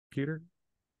computer.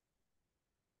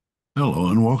 Hello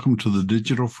and welcome to the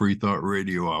Digital Free Thought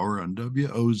Radio Hour on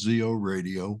WOZO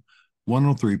Radio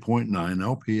 103.9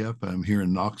 LPFM here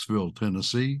in Knoxville,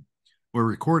 Tennessee. We're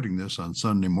recording this on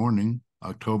Sunday morning,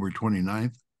 October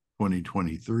 29th,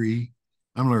 2023.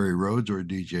 I'm Larry Rhodes, or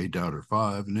DJ Doubter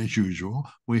 5, and as usual,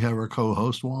 we have our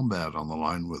co-host Wombat on the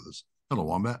line with us. Hello,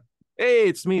 Wombat. Hey,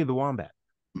 it's me, the Wombat.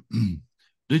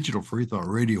 Digital Free Thought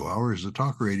Radio Hour is a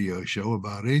talk radio show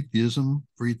about atheism,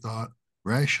 free thought,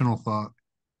 rational thought,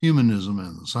 humanism,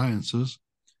 and the sciences.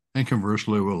 And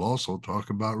conversely, we'll also talk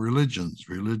about religions,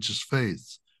 religious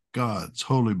faiths, gods,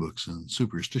 holy books, and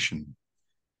superstition.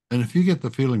 And if you get the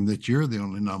feeling that you're the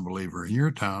only non-believer in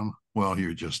your town, well,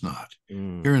 you're just not.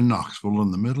 Here in Knoxville,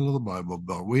 in the middle of the Bible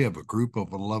Belt, we have a group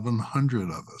of 1,100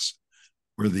 of us.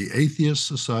 We're the Atheist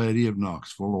Society of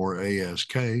Knoxville, or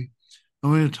ASK. I'm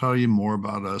going to tell you more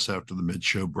about us after the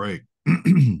mid-show break.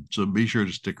 So be sure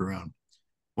to stick around.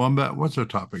 Wombat, what's our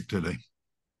topic today?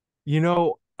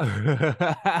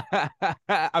 I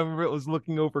was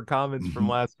looking over comments from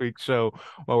last week's show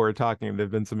while we were talking. There've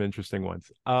been some interesting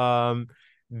ones.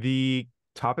 The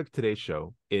topic of today's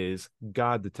show is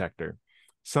God detector,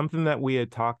 something that we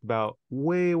had talked about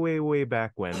way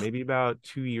back when, maybe about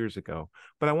 2 years ago.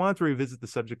 But I wanted to revisit the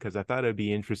subject because I thought it'd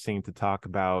be interesting to talk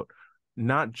about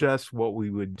not just what we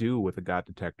would do with a God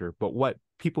detector, but what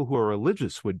people who are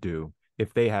religious would do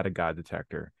if they had a God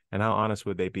detector. And how honest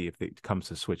would they be if it comes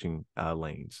to switching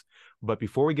lanes? But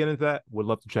before we get into that, would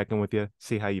love to check in with you,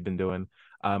 see how you've been doing.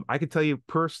 I could tell you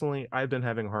personally, I've been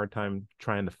having a hard time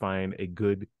trying to find a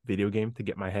good video game to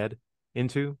get my head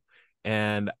into.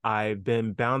 And I've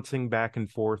been bouncing back and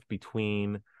forth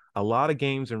between a lot of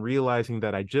games and realizing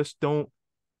that I just don't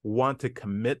want to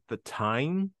commit the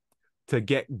time to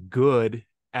get good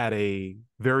at a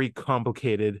very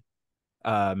complicated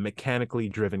mechanically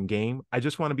driven game. I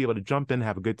just want to be able to jump in,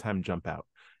 have a good time, jump out.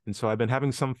 And so I've been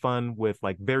having some fun with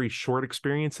like very short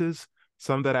experiences.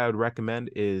 Some that I would recommend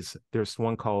is there's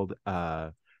one called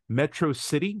Metro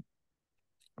City.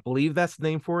 I believe that's the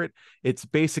name for it. It's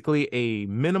basically a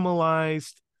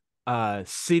minimalized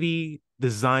city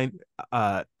design.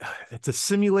 It's a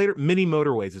simulator. Mini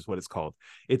motorways is what it's called.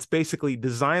 It's basically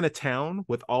design a town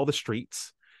with all the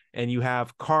streets, and you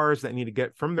have cars that need to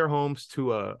get from their homes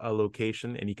to a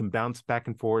location, and you can bounce back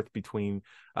and forth between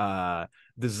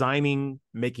designing,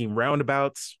 making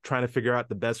roundabouts, trying to figure out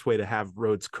the best way to have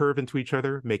roads curve into each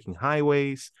other, making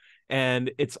highways.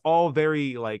 And it's all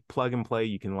very like plug and play.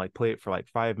 You can like play it for like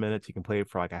 5 minutes. You can play it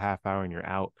for like a half hour and you're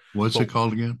out. What's But it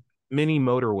called again? mini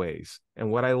motorways.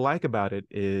 And what I like about it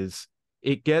is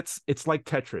it's like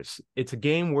Tetris. It's a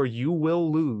game where you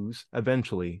will lose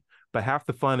eventually, but half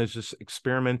the fun is just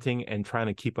experimenting and trying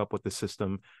to keep up with the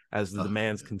system as the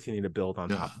demands continue to build on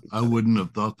Yeah, top of each I other. wouldn't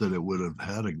have thought that it would have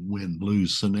had a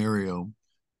win-lose scenario.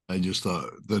 I just thought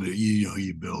that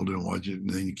you build and watch it, and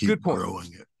then you Good keep point. growing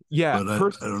it. Yeah,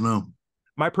 But I don't know.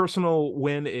 my personal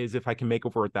win is if I can make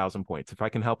over 1,000 points. If I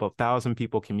can help 1,000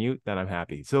 people commute, then I'm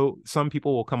happy. So some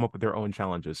people will come up with their own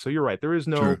challenges. So you're right. There is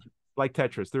no, Sure. like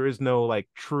Tetris, there is no like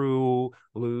true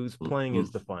lose. Playing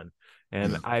is the fun.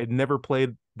 And Yeah. I never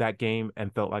played that game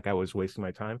and felt like I was wasting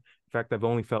my time. In fact, I've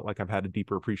only felt like I've had a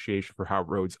deeper appreciation for how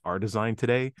roads are designed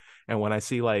today. And when I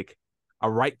see like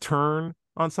a right turn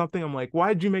on something, I'm like,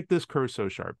 why did you make this curve so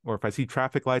sharp? Or if I see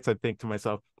traffic lights, I think to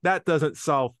myself, that doesn't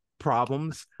solve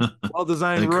problems.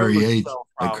 Well-designed It roads creates solve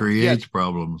it problems. Yes, creates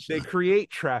problems they create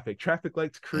traffic. Traffic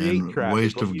lights create and traffic.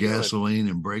 waste What are of you doing? gasoline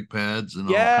and brake pads and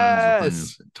all kinds of Yes.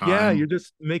 things. Yeah, you're Time.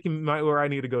 just making my where I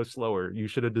need to go slower. You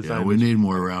should have Yeah, designed we this. need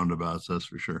more roundabouts, that's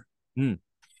for sure. Hmm.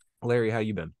 Larry, how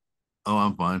you been? Oh,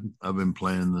 I'm fine. I've been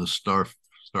playing the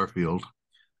Starfield.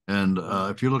 And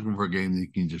if you're looking for a game that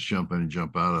you can just jump in and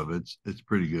jump out of, it's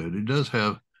pretty good. It does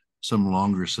have some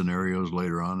longer scenarios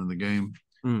later on in the game,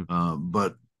 Hmm.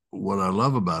 but what I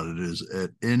love about it is at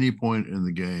any point in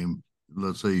the game,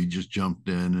 let's say you just jumped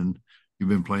in and you've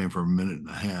been playing for a minute and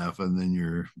a half, and then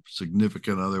your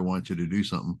significant other wants you to do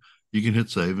something, you can hit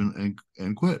save and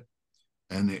quit.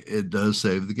 And it does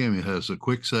save the game. It has a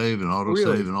quick save and auto save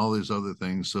Really? and all these other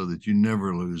things so that you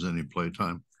never lose any play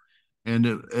time. And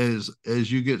as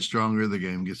you get stronger, the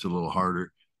game gets a little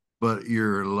harder, but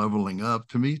you're leveling up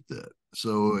to meet that.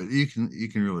 So you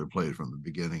can really play it from the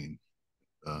beginning,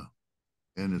 uh,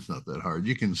 and it's not that hard.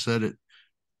 You can set it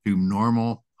to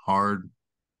normal, hard,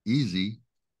 easy,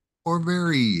 or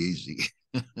very easy.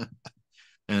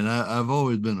 And I've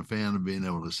always been a fan of being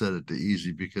able to set it to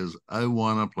easy because I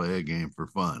want to play a game for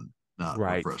fun, not for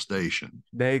Right. frustration.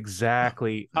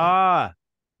 Exactly. Yeah.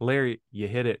 Larry, you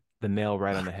hit it the nail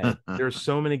right on the head. There's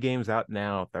so many games out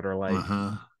now that are like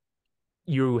Uh-huh.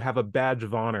 you have a badge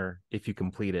of honor if you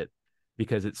complete it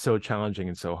because it's so challenging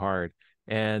and so hard.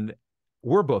 And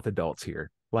we're both adults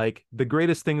here. Like the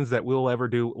greatest things that we'll ever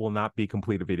do will not be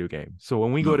complete a video game. So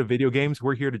when we go No, to video games,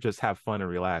 we're here to just have fun and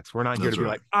relax. We're not here to that's be right.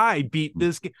 like, I beat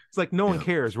this game. It's like no one Yeah.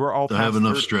 cares. We're all I have past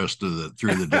enough 30. stress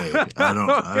through the day. I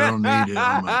don't need it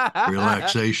on my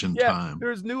relaxation Yeah, time.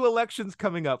 there's new elections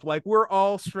coming up. Like we're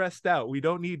all stressed out. We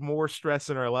don't need more stress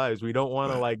in our lives. We don't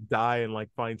want to Right. like die and like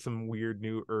find some weird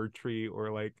new Erd tree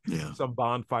or like Yeah. some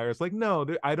bonfires. Like no,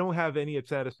 I don't have any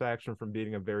satisfaction from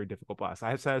beating a very difficult boss.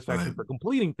 I have satisfaction Right. for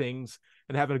completing things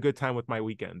and having a good time with my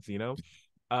weekends. You know,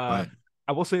 uh, Right.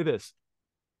 I will say this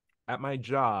at my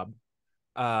job.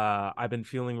 I've been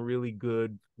feeling really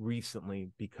good recently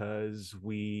because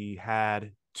we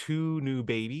had two new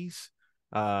babies.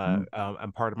 Mm.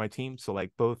 I'm part of my team, so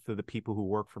like both of the people who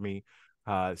work for me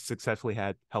successfully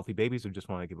had healthy babies. I just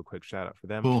want to give a quick shout out for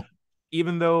them. Cool.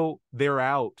 Even though they're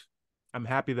out, I'm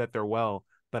happy that they're well.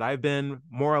 But I've been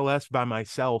more or less by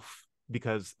myself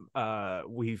because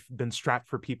we've been strapped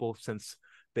for people since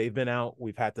they've been out.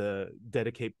 We've had to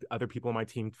dedicate other people on my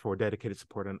team for dedicated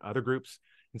support on other groups.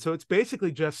 And so it's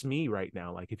basically just me right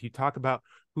now. Like if you talk about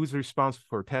who's responsible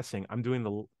for testing,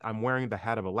 I'm wearing the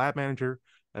hat of a lab manager,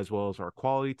 as well as our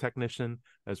quality technician,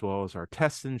 as well as our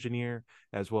test engineer,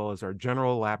 as well as our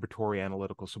general laboratory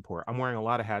analytical support. I'm wearing a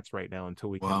lot of hats right now until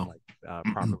we can Wow. like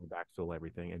properly backfill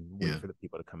everything and wait Yeah. for the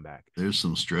people to come back. There's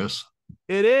some stress.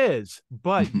 It is,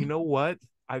 but you know what?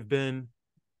 I've been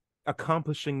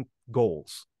accomplishing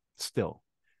goals still.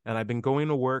 And I've been going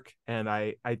to work. And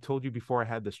I told you before I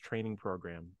had this training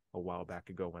program a while back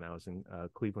ago when I was in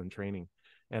Cleveland training.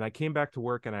 And I came back to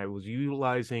work and I was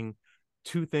utilizing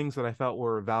two things that I felt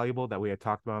were valuable that we had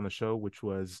talked about on the show, which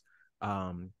was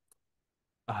um,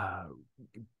 uh,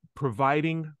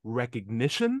 providing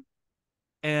recognition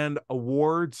and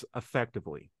awards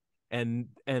effectively. And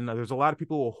there's a lot of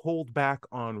people who will hold back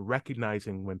on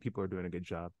recognizing when people are doing a good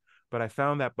job. But I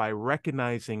found that by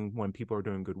recognizing when people are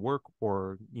doing good work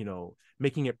or, you know,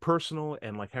 making it personal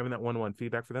and like having that one-on-one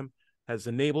feedback for them has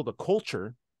enabled a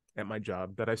culture at my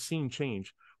job that I've seen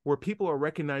change where people are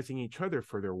recognizing each other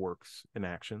for their works and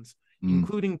actions, Mm.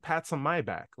 including pats on my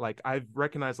back. Like I've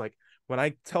recognized like when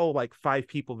I tell like five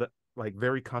people that like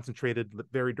very concentrated,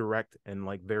 very direct, and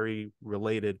like very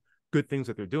related good things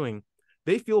that they're doing,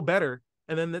 they feel better.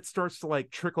 And then that starts to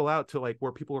like trickle out to like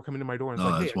where people are coming to my door and it's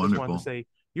Oh, like, hey, that's I just wanted to wonderful. say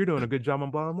you're doing Yeah. a good job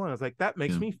on blah blah blah. I was like, that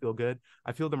makes Yeah. me feel good.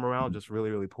 I feel the morale just really,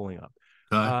 really pulling up.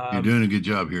 Ty, you're Um doing a good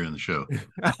job here in the show.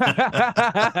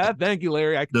 thank you,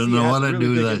 Larry. I can Don't see it know has what a I'd really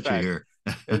do big without you impact. here.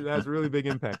 It has a really big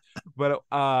impact. But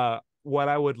what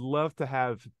I would love to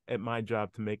have at my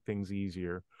job to make things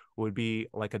easier would be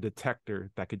like a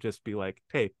detector that could just be like,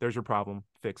 hey, there's your problem,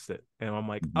 fix it. And I'm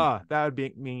like, that would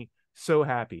make me so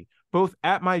happy, both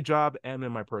at my job and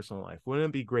in my personal life. Wouldn't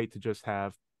it be great to just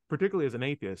have, particularly as an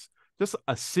atheist, just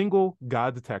a single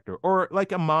God detector or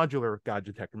like a modular God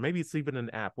detector? Maybe it's even an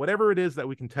app, whatever it is that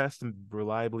we can test and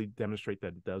reliably demonstrate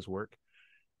that it does work.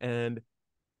 And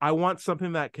I want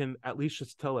something that can at least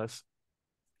just tell us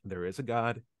there is a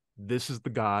God. This is the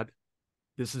God.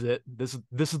 This is it. This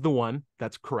is the one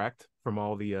that's correct from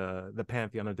all the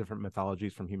pantheon of different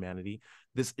mythologies from humanity.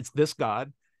 It's this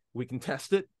God. We can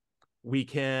test it. We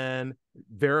can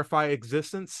verify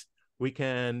existence. We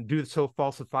can do so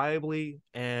falsifiably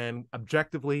and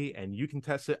objectively, and you can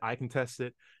test it. I can test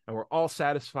it, and we're all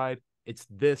satisfied. It's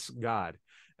this God.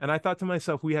 And I thought to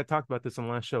myself, we had talked about this on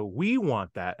the last show. We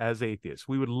want that as atheists.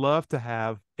 We would love to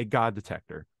have a God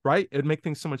detector, right? It'd make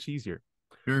things so much easier.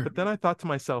 Sure. But then I thought to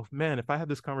myself, man, if I had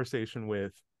this conversation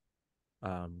with,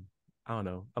 I don't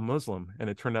know, a Muslim, and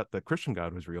it turned out the Christian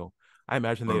God was real, I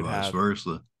imagine Or vice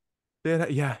versa.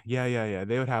 yeah.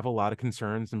 They would have a lot of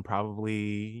concerns and probably,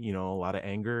 you know, a lot of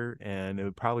anger, and it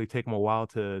would probably take them a while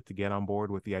to get on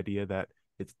board with the idea that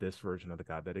it's this version of the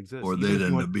God that exists. Or Even they'd if you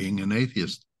end want, up being an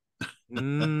atheist.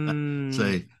 mm,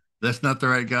 Say, that's not the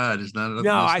right God. no,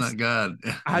 That's not God.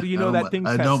 how do you know that thing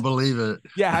I don't tests? believe it.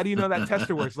 Yeah, how do you know that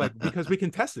tester works? Like, because we can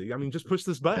test it. I mean, just push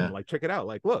this button, Yeah. like, check it out.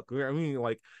 Like, look, I mean,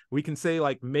 like, we can say,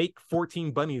 like, make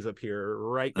 14 bunnies up here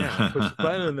right now. Push the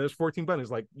button, and there's 14 bunnies.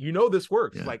 Like, you know, this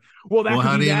works. Yeah. Like, well, that Well, could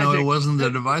how be do you know it magic. wasn't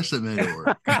the device that made it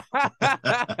work?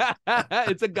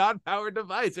 It's a God powered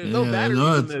device. There's no Yeah, batteries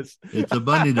no, in this. it's a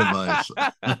bunny device.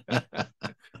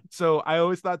 So I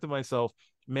always thought to myself,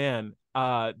 man,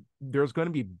 there's going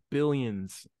to be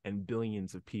billions and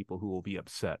billions of people who will be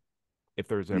upset if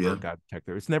there's ever Yeah. a God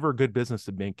detector. It's never a good business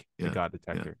to make a Yeah. God Yeah.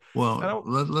 detector. Well,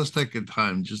 let's take a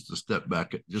time just to step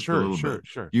back just a Sure, little bit. sure,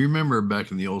 sure. Do you remember back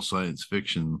in the old science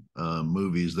fiction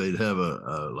movies, they'd have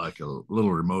like a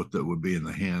little remote that would be in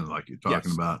the hand, like you're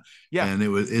talking Yes. about, Yeah. and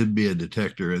it'd be a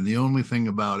detector, and the only thing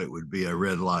about it would be a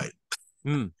red light,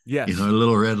 Yes. a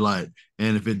little red light,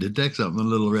 and if it detects something, the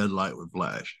little red light would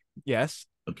flash. Yes.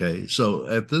 Okay, so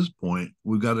at this point,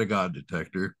 we've got a God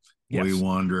detector. We Yes.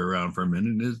 wander around for a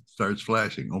minute and it starts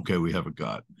flashing. Okay, we have a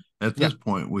God. At Yeah. this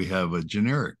point, we have a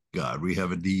generic God. We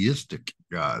have a deistic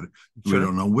God. We Sure.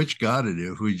 don't know which God it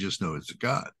is. We just know it's a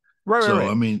God. Right, right, So, right.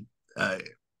 I mean,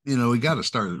 we got to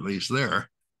start at least there.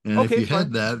 And if Okay, you had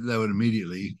fine. that, that would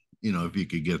immediately, if you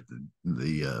could get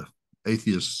the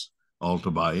atheists all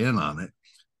to buy in on it,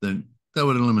 then that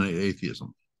would eliminate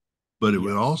atheism. But it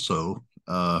would Yes. also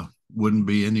wouldn't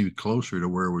be any closer to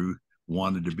where we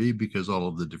wanted to be because all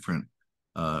of the different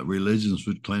religions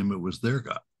would claim it was their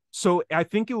God. So I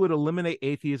think it would eliminate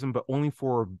atheism, but only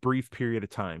for a brief period of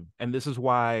time. And this is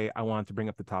why I wanted to bring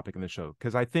up the topic in the show,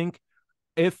 because I think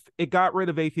if it got rid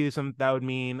of atheism, that would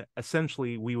mean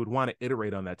essentially we would want to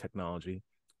iterate on that technology.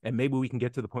 And maybe we can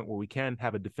get to the point where we can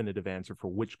have a definitive answer for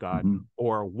which God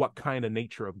or what kind of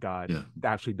nature of God Yeah.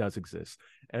 actually does exist.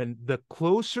 And the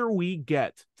closer we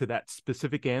get to that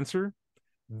specific answer,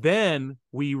 then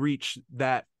we reach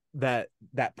that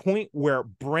point where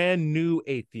brand new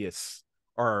atheists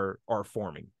are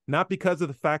forming, not because of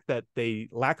the fact that they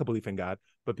lack a belief in God,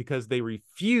 but because they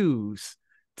refuse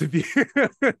to be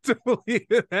to believe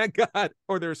in that God,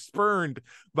 or they're spurned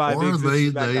by the Or existence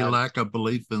of that they God. lack a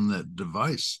belief in that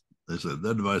device. They said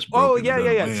that device Oh, broke and yeah,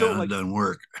 yeah, yeah. So it like, doesn't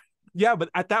work. yeah, but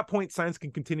at that point, science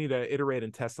can continue to iterate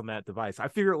and test on that device. I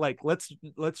figure, like, let's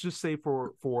just say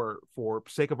for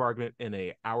sake of argument, in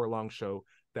a hour-long show,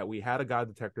 that we had a God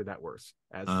detector that works,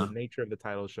 as the nature of the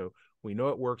title of the show. We know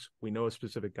it works. We know a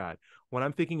specific God. What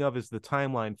I'm thinking of is the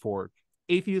timeline for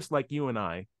atheists like you and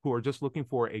I, who are just looking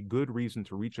for a good reason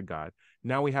to reach a God.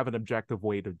 Now we have an objective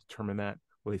way to determine that.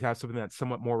 We have something that's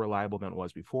somewhat more reliable than it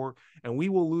was before, and we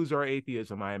will lose our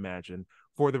atheism, I imagine,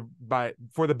 for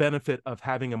the benefit of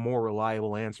having a more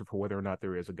reliable answer for whether or not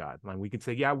there is a God. Like, we can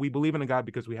say, yeah, we believe in a God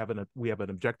because we have an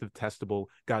objective, testable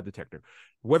God detector.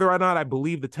 Whether or not I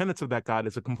believe the tenets of that God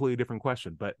is a completely different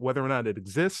question. But whether or not it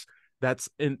exists, that's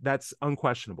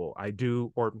unquestionable. I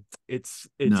do, or it's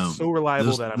No, so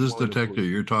reliable that I'm this willing to detector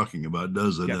believe. you're talking about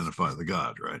does Yes. identify the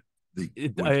God, right?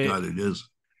 It, Which God it is.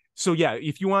 So yeah,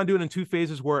 if you want to do it in two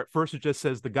phases, where at first it just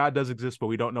says the God does exist, but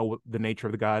we don't know what the nature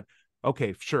of the God.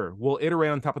 Okay, sure. We'll iterate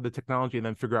on top of the technology and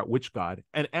then figure out which God.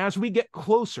 And as we get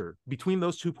closer between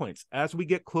those 2 points, as we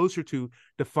get closer to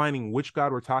defining which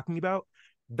God we're talking about,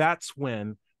 that's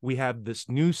when we have this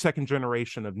new second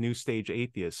generation of new stage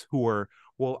atheists who are,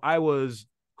 well, I was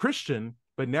Christian,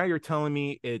 but now you're telling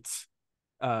me it's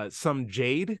some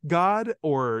jade god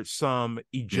or some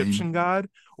Egyptian Jane. god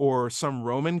or some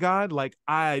Roman god. Like,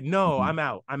 I know,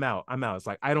 Mm-hmm. I'm out. It's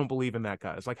like, I don't believe in that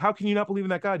God. It's like, how can you not believe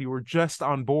in that God? You were just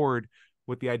on board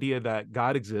with the idea that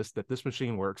God exists, that this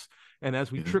machine works. And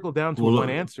as we Yeah. trickle down to Well,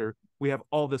 one answer, we have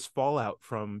all this fallout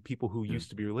from people who yeah. used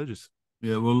to be religious.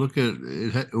 Yeah, well, look at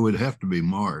it. It would have to be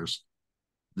Mars.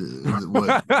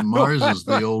 What Mars is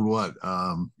the old what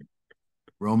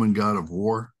Roman god of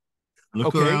war.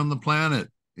 Look Okay. around the planet.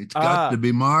 It's got Uh to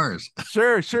be Mars.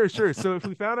 Sure, sure, sure. So if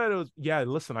we found out it was, yeah,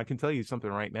 listen, I can tell you something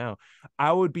right now.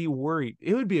 I would be worried.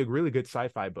 It would be a really good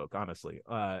sci-fi book, honestly.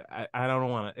 I don't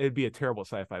want to, it'd be a terrible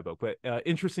sci-fi book, but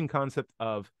interesting concept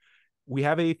of, we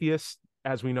have atheists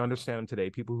as we understand them today,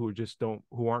 people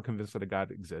who aren't convinced that a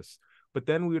God exists. But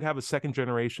then we would have a second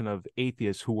generation of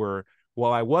atheists who were,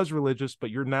 well, I was religious, but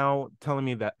you're now telling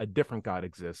me that a different God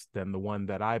exists than the one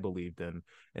that I believed in.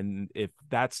 And if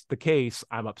that's the case,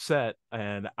 I'm upset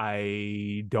and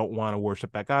I don't want to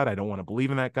worship that God. I don't want to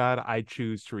believe in that God. I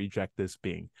choose to reject this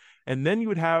being. And then you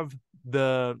would have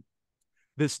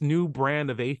this new brand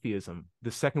of atheism,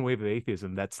 the second wave of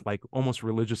atheism, that's like almost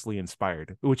religiously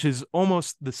inspired, which is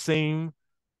almost the same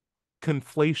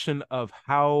conflation of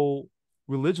how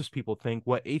religious people think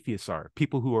what atheists are.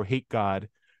 People who hate God,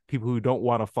 people who don't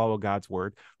want to follow God's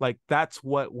word. Like, that's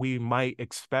what we might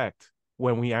expect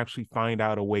when we actually find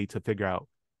out a way to figure out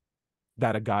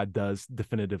that a God does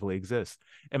definitively exist.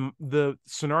 And the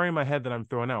scenario in my head that I'm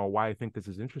throwing out, or why I think this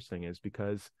is interesting, is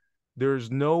because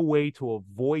there's no way to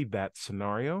avoid that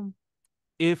scenario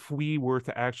if we were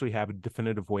to actually have a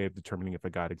definitive way of determining if a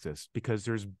God exists, because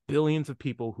there's billions of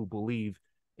people who believe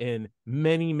in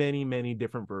many, many, many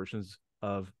different versions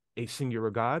of a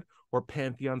singular God or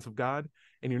pantheons of God.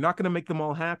 And you're not going to make them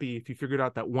all happy if you figured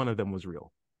out that one of them was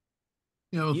real.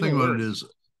 The thing Even about it worse. is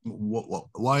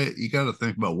why you got to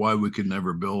think about why we could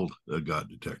never build a God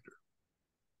detector.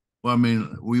 Well, I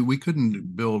mean, we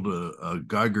couldn't build a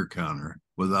Geiger counter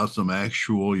without some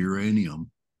actual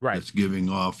uranium Right. that's giving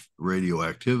off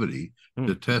radioactivity Mm,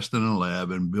 to test in a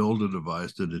lab and build a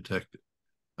device to detect it.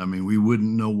 I mean, we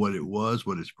wouldn't know what it was,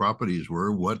 what its properties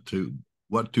were, what to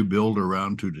build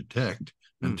around to detect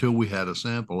mm, until we had a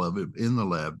sample of it in the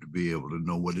lab to be able to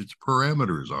know what its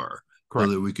parameters are, so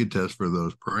correct. that we could test for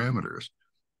those parameters.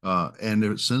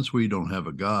 Since we don't have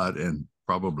a God and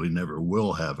probably never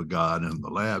will have a God in the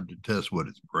lab to test what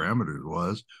its parameters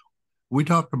was, we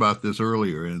talked about this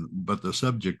earlier, but the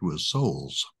subject was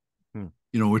souls. Mm,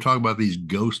 We're talking about these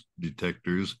ghost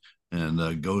detectors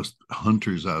and ghost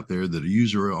hunters out there that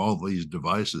use all these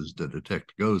devices to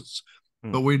detect ghosts.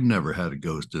 mm, But we've never had a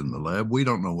ghost in the lab. We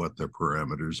don't know what their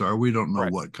parameters are. We don't know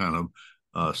correct. what kind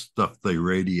of stuff they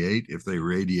radiate, if they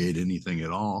radiate anything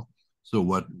at all. So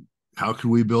what? How can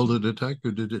we build a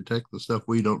detector to detect the stuff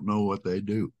we don't know what they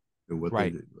do or what they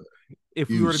Right. do, If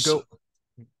we were to use? go,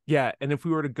 yeah, and if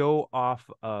we were to go off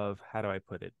of, how do I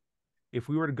put it? If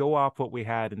we were to go off what we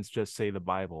had and just say the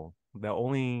Bible, the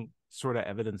only sort of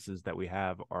evidences that we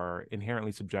have are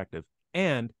inherently subjective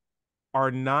and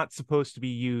are not supposed to be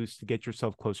used to get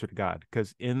yourself closer to God.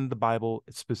 Because in the Bible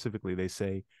specifically, they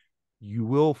say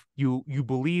you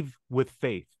believe with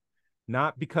faith,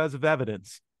 not because of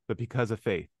evidence, but because of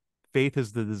faith. Faith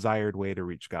is the desired way to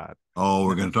reach God. Oh,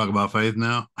 we're Now, going to talk about faith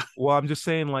now? well, I'm just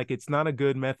saying, like, it's not a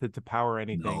good method to power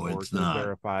anything No, or it's to not.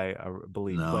 verify a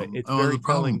belief, but No. it's Oh, very the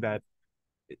telling problem that.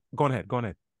 Go ahead, go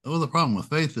ahead. Well, the problem with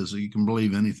faith is that you can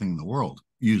believe anything in the world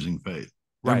using faith.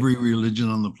 Right. Every religion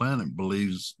on the planet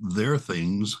believes their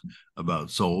things about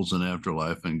souls and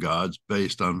afterlife and gods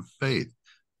based on faith.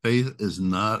 Faith is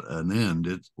not an end.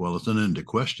 It's an end to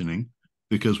questioning,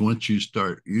 because once you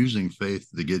start using faith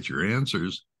to get your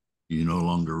answers, you no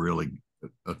longer really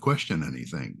question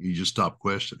anything. You just stop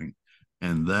questioning.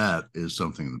 And that is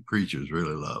something the preachers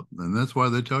really love. And that's why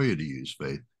they tell you to use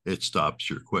faith. It stops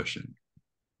your questioning.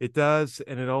 It does,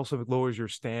 and it also lowers your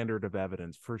standard of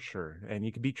evidence for sure. And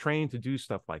you can be trained to do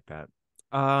stuff like that.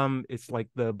 It's like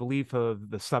the belief of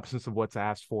the substance of what's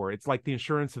asked for. It's like the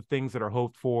assurance of things that are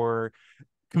hoped for,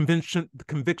 the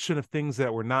conviction of things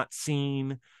that were not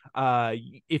seen.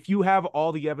 If you have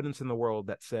all the evidence in the world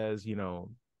that says,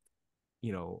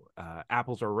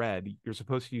 apples are red, you're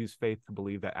supposed to use faith to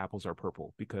believe that apples are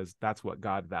purple because that's what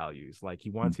God values. Like he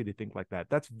wants you to think like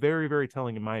that. That's very, very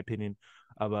telling, in my opinion,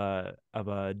 of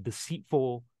a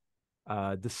deceitful,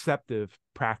 deceptive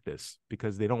practice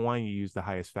because they don't want you to use the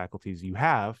highest faculties you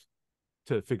have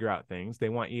to figure out things. They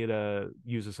want you to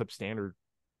use a substandard,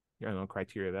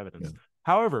 criteria of Yeah. evidence.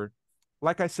 However,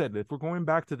 like I said, if we're going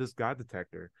back to this God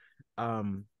detector,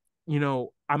 um,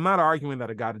 I'm not arguing that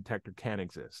a God detector can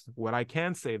exist. What I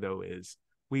can say though is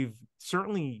we've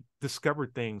certainly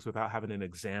discovered things without having an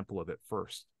example of it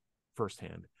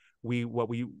firsthand. What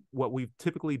we've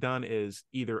typically done is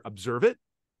either observe it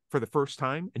for the first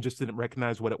time and just didn't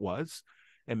recognize what it was,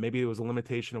 and maybe it was a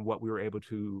limitation of what we were able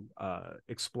to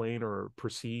explain or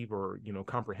perceive or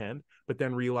comprehend, but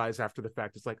then realize after the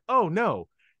fact it's like, oh no,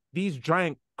 these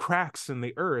giant cracks in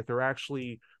the earth are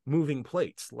actually moving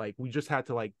plates. Like we just had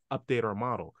to like update our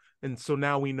model. And so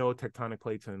now we know tectonic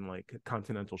plates and like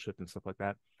continental shift and stuff like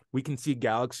that. We can see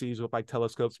galaxies with like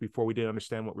telescopes. Before we didn't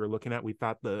understand what we were looking at. We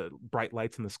thought the bright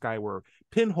lights in the sky were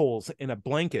pinholes in a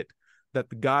blanket that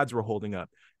the gods were holding up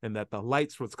and that the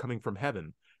lights was coming from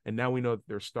heaven. And now we know that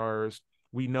they're stars.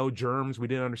 We know germs. We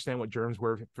didn't understand what germs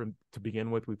were to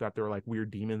begin with. We thought they were like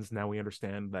weird demons. Now we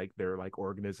understand like they're like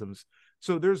organisms.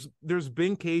 So there's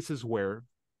been cases where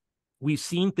we've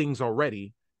seen things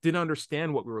already, didn't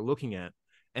understand what we were looking at,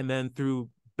 and then through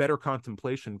better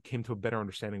contemplation came to a better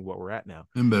understanding of what we're at now.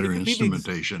 And It better could be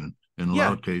instrumentation in a lot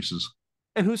yeah. of cases.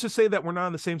 And who's to say that we're not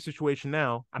in the same situation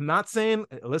now? I'm not saying,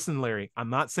 listen, Larry, I'm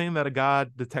not saying that a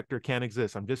God detector can't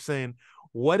exist. I'm just saying,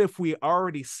 what if we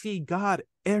already see God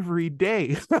every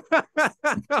day?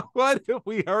 What if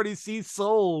we already see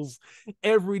souls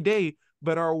every day,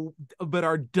 but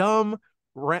our dumb,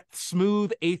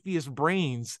 smooth atheist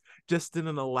brains just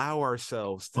didn't allow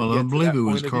ourselves to Well, I get to believe that it was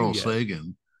point of view Carl yet?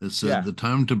 Sagan that said Yeah. the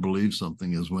time to believe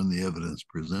something is when the evidence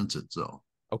presents itself.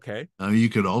 Okay. Now, you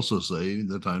could also say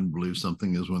the time to believe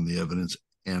something is when the evidence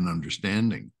and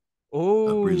understanding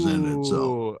present itself.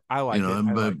 Oh, I like it. I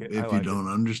But like it. I if you like it. don't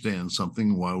understand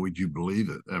something, why would you believe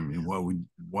it? I mean,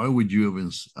 why would you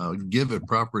even give it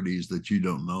properties that you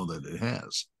don't know that it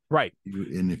has? Right.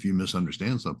 And if you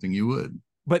misunderstand something, you would.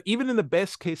 But even in the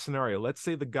best case scenario, let's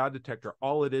say the God detector,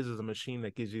 all it is a machine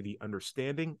that gives you the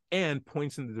understanding and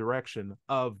points in the direction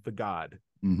of the God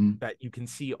Mm-hmm. that you can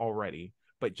see already.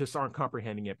 but just aren't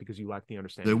comprehending it because you lack the Say,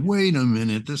 understanding. wait a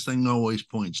minute, this thing always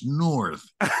points north.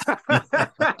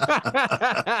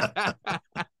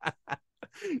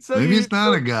 so Maybe you it's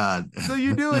not a god. so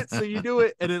you do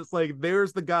it, and it's like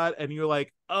there's the god, and you're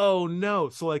like, oh no.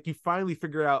 So like you finally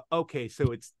figure out, okay,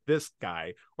 so it's this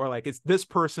guy, or like it's this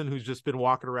person who's just been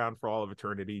walking around for all of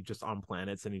eternity just on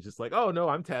planets, and he's just like, oh no,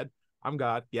 I'm Ted, I'm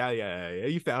God. Yeah,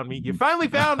 you found me, you finally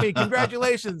found me,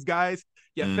 congratulations guys,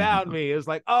 you found me. It was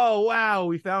like, oh wow,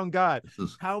 we found God.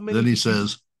 How many Then he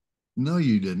says, no,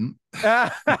 you didn't.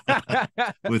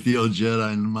 With the old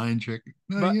Jedi mind trick.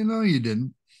 No, but you know you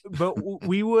didn't. but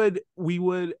we would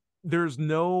there's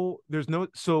no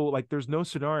so like there's no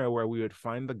scenario where we would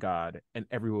find the god and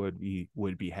everyone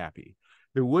would be happy.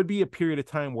 There would be a period of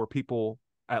time where people,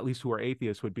 at least who are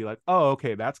atheists, would be like, oh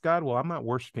okay, that's God, well I'm not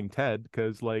worshiping Ted,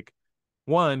 because like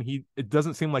one, it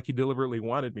doesn't seem like he deliberately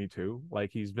wanted me to,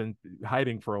 like he's been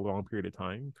hiding for a long period of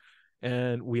time,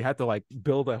 and we had to like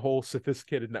build a whole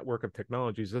sophisticated network of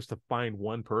technologies just to find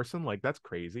one person. Like that's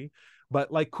crazy,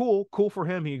 but like cool for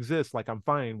him, he exists. Like I'm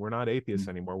fine, we're not atheists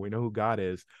anymore, we know who God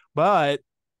is, but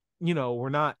we're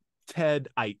not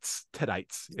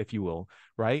Tedites, if you will,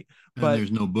 right? And But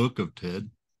there's no book of Ted.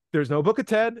 there's no book of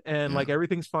Ted, and Yeah. like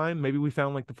everything's fine. Maybe we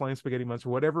found like the flying spaghetti monster,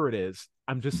 whatever it is.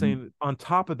 I'm just Mm-hmm. saying, on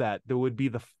top of that, there would be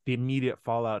the immediate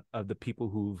fallout of the people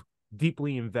who've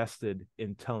deeply invested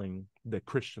in telling the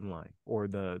Christian lie or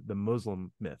the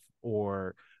Muslim myth,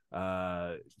 or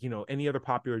any other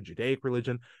popular Judaic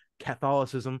religion,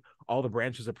 Catholicism, all the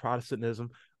branches of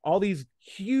Protestantism, all these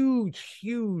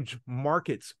huge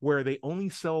markets where they only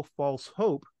sell false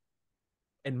hope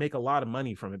and make a lot of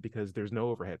money from it because there's no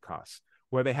overhead costs,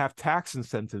 where they have tax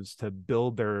incentives to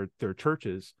build their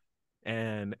churches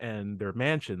and their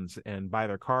mansions and buy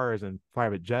their cars and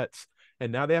private jets,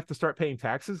 and now they have to start paying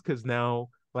taxes because now,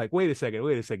 like, wait a second,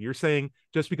 you're saying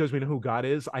just because we know who God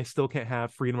is, I still can't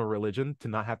have freedom of religion to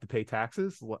not have to pay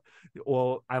taxes?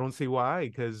 Well, I don't see why,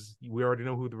 because we already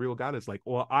know who the real God is. Like,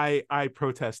 well, I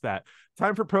protest that.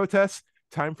 Time for protests,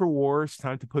 time for wars,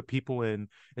 time to put people in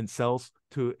cells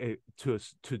to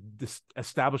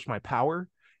establish my power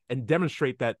and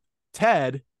demonstrate that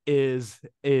Ted is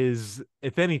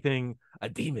if anything a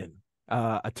demon,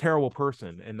 a terrible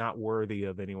person, and not worthy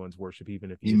of anyone's worship,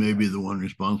 even if he He is may God. be the one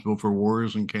responsible for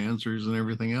wars and cancers and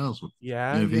everything else.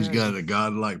 Yeah, And if he's yeah. got a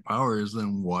godlike powers,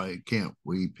 then why can't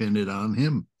we pin it on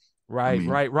him? I Right, mean,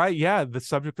 right, right. Yeah, the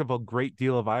subject of a great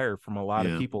deal of ire from a lot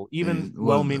of yeah. people, even And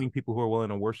well-meaning people who are willing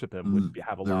to worship him, would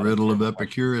have a the lot of riddle of damning questions.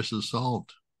 Epicurus is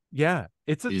solved. Yeah,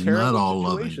 it's a He's not terrible all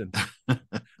loving. situation.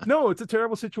 No, it's a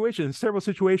terrible situation. It's a terrible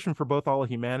situation for both all of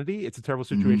humanity. It's a terrible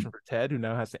Mm-hmm. situation for Ted, who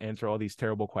now has to answer all these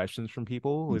terrible questions from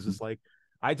people. Who is Mm-hmm. just like,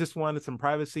 I just wanted some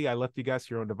privacy. I left you guys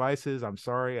to your own devices. I'm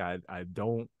sorry. I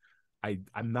don't.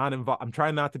 I'm not involved. I'm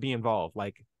trying not to be involved.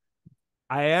 Like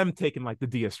I am taking like the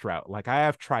deist route. Like I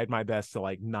have tried my best to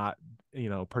like not,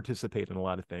 participate in a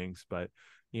lot of things, but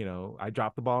I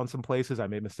dropped the ball in some places. I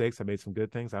made mistakes. I made some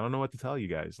good things. I don't know what to tell you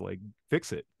guys. Like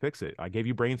fix it, fix it. I gave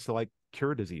you brains to like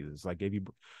cure diseases. I gave you,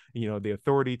 the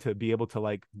authority to be able to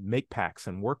like make pacts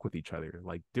and work with each other.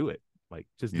 Like do it. Like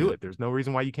just do Yeah. it. There's no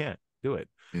reason why you can't do it.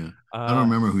 Yeah. I don't Uh,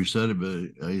 remember who said it,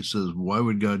 but he says, why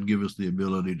would God give us the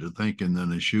ability to think and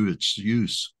then eschew its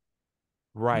use?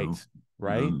 You right, know,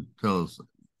 right.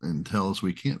 tell us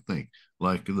we can't think,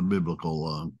 like the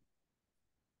biblical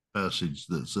passage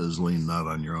that says lean not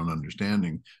on your own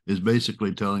understanding is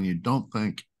basically telling you don't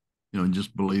think,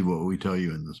 just believe what we tell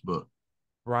you in this book.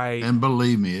 Right. And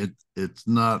believe me, it's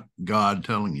not God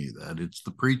telling you that. It's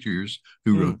the preachers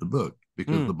who Mm, wrote the book,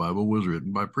 because mm. the Bible was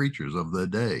written by preachers of the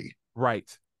day. Right.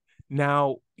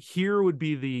 Now, here would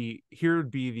be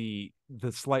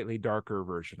the slightly darker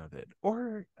version of it,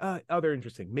 or other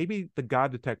interesting. Maybe the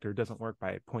God detector doesn't work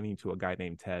by pointing to a guy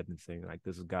named Ted and saying like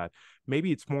this is God.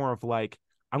 Maybe it's more of like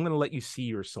I'm going to let you see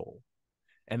your soul,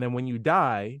 and then when you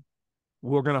die,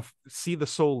 we're going to see the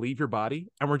soul leave your body,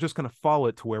 and we're just going to follow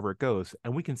it to wherever it goes,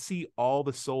 and we can see all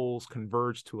the souls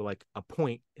converge to like a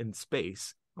point in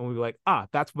space, and we'll be like,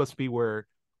 that must be where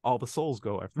all the souls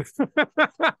go after.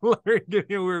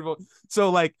 So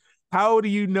like, how do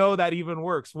you know that even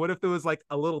works? What if there was like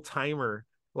a little timer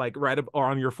like right up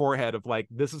on your forehead of like,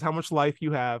 this is how much life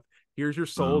you have, here's your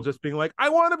soul Uh, just being like, I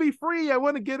want to be free, I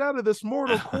want to get out of this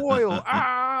mortal coil,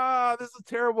 this is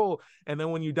terrible. And then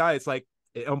when you die, it's like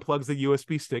it unplugs the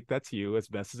USB stick, that's you, as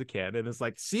best as it can, and it's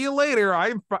like, see you later,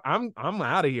 I'm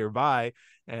out of here, bye.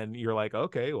 And you're like,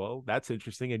 okay, well, that's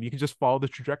interesting, and you can just follow the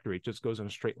trajectory. It just goes in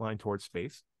a straight line towards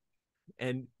space,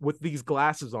 and with these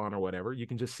glasses on or whatever, you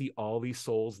can just see all these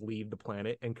souls leave the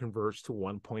planet and converge to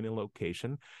one point in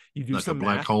location. You do like a some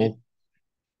black math. hole.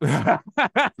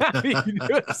 You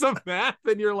do some math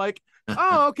and you're like,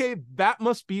 oh, okay, that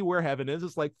must be where heaven is.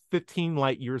 It's like 15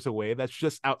 light years away. That's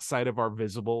just outside of our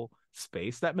visible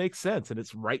space. That makes sense. And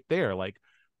it's right there. Like,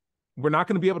 we're not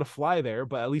going to be able to fly there,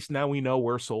 but at least now we know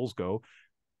where souls go.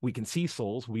 We can see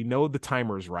souls. We know the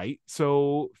timer's right.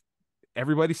 So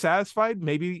everybody satisfied?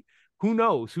 Maybe. Who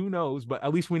knows? Who knows? But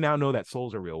at least we now know that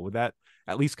souls are real. Would that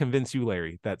at least convince you,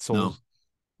 Larry, that No. souls?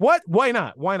 What? Why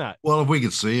not? Why not? Well, if we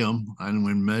could see them and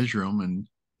we measure them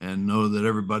and know that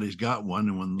everybody's got one,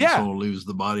 and when the Yeah, soul leaves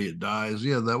the body, it dies.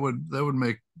 Yeah, that would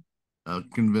make a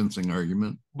convincing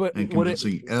argument but and would it?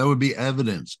 convincing. That would be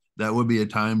evidence. That would be a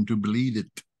time to believe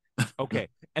it. Okay,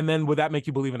 and then would that make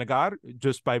you believe in a god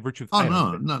just by virtue of? Oh I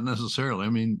know. no, not necessarily. I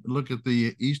mean, look at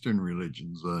the Eastern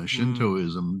religions, Mm,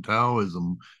 Shintoism,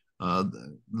 Taoism. Uh,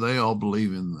 they all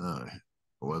believe in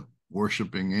what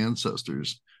worshiping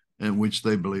ancestors, and which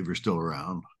they believe are still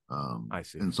around I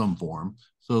see. in some form.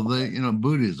 So they, Okay,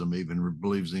 Buddhism even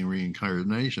believes in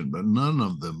reincarnation, but none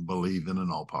of them believe in an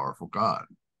all-powerful God,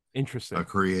 a interesting.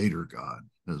 creator God,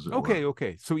 as it were. Okay,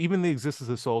 okay. So even the existence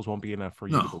of souls won't be enough for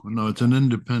you to No, believe no, in it's God. an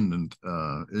independent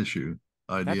issue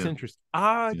That's idea. interesting.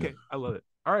 Ah, Yeah. okay. I love it.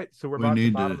 All right, so we're We about at the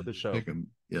need bottom to of the show. take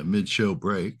a mid-show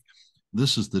break.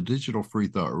 This is the Digital Free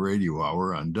Thought Radio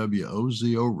Hour on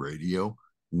WOZO Radio,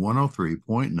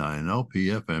 103.9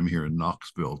 LPFM here in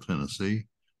Knoxville, Tennessee.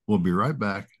 We'll be right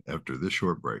back after this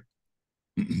short break.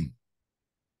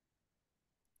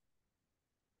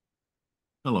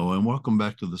 Hello, and welcome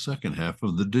back to the second half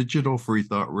of the Digital Free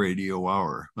Thought Radio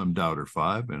Hour. I'm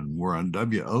Doubter5, and we're on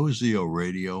WOZO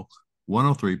Radio,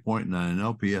 103.9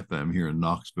 LPFM here in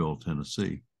Knoxville,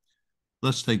 Tennessee.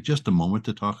 Let's take just a moment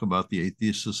to talk about the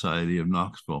Atheist Society of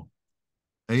Knoxville.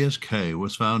 ASK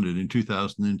was founded in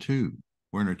 2002.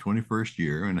 We're in our 21st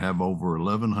year and have over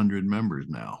 1,100 members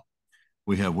now.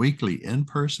 We have weekly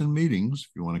in-person meetings, if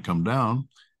you want to come down,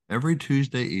 every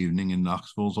Tuesday evening in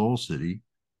Knoxville's Old City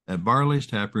at Barley's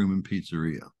Tap Room and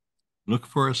Pizzeria. Look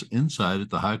for us inside at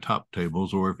the high top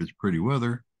tables, or if it's pretty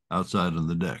weather, outside on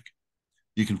the deck.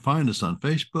 You can find us on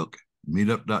Facebook,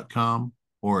 meetup.com,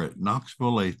 or at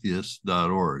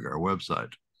knoxvilleatheists.org, our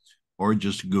website, or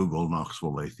just Google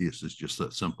Knoxville Atheists. It's just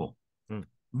that simple. Hmm.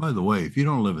 By the way, if you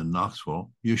don't live in Knoxville,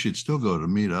 you should still go to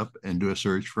Meetup and do a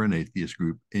search for an atheist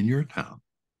group in your town.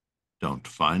 Don't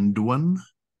find one,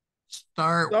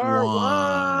 start Start one.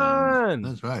 one.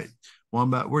 That's right.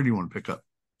 Wombat, where do you want to pick up?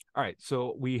 All right,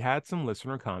 so we had some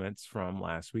listener comments from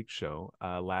last week's show.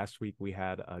 Last week we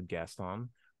had a guest on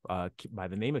by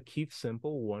the name of Keith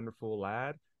Simple, wonderful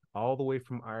lad, all the way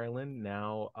from Ireland.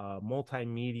 Now,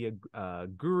 multimedia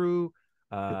guru,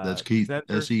 That's Keith,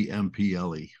 presenter,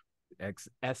 Semple.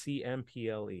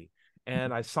 Semple.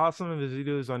 And I saw some of his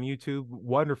videos on YouTube.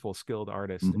 Wonderful, skilled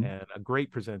artist Mm-hmm. and a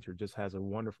great presenter. Just has a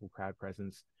wonderful crowd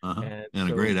presence. Uh-huh. And And a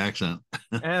so great accent.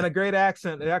 and a great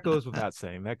accent. That goes without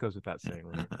saying. That goes without saying.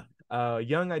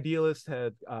 Young Idealist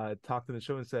had talked in the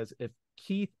show and says, if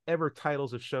Keith ever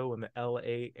titles a show in the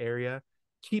LA area,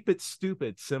 keep it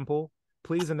stupid, simple.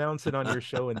 Please announce it on your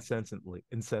show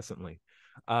incessantly.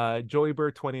 Joey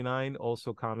Bird 29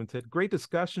 also commented, great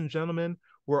discussion, gentlemen.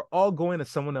 We're all going to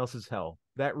someone else's hell.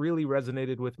 That really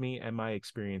resonated with me and my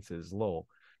experiences. Lol.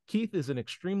 Keith is an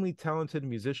extremely talented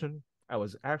musician. I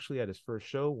was actually at his first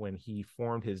show when he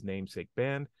formed his namesake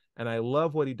band, and I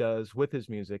love what he does with his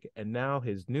music and now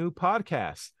his new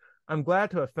podcast. I'm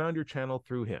glad to have found your channel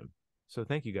through him. So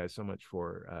thank you guys so much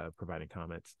for providing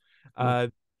comments. Cool.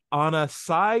 On a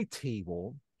side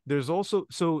table, there's also,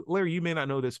 so Larry, you may not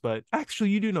know this, but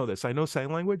actually you do know this. I know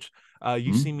sign language.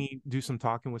 You see me do some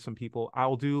talking with some people.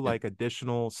 I'll do like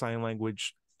additional sign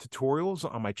language tutorials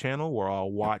on my channel where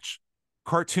I'll watch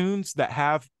cartoons that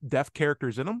have deaf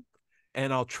characters in them,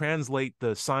 and I'll translate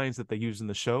the signs that they use in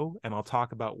the show, and I'll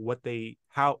talk about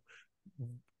how.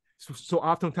 So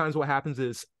oftentimes what happens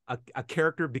is a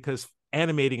character, because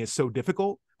animating is so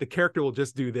difficult, the character will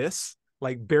just do this,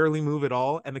 like barely move at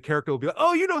all, and the character will be like,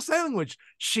 oh, you know sign language,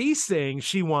 she's saying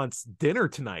she wants dinner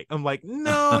tonight. I'm like,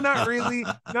 no, not really,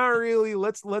 not really.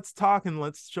 Let's talk and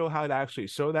let's show how to actually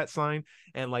show that sign,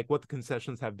 and like what the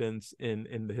concessions have been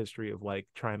in the history of like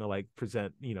trying to like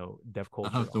present deaf culture.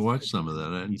 I'll have to watch some of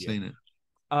that. I hadn't seen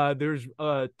it. There's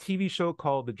a TV show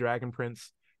called The Dragon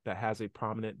Prince that has a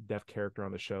prominent deaf character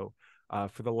on the show.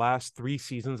 For the last 3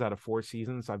 seasons out of 4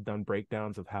 seasons, I've done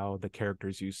breakdowns of how the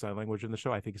characters use sign language in the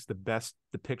show. I think it's the best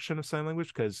depiction of sign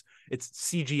language because it's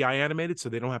CGI animated, so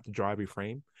they don't have to draw every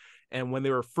frame. And when they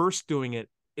were first doing it,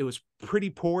 it was pretty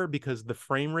poor because the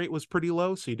frame rate was pretty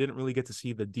low, so you didn't really get to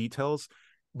see the details.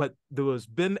 but there was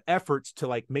been efforts to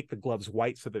like make the gloves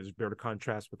white so there's better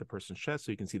contrast with the person's chest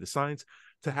so you can see the signs,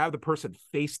 to have the person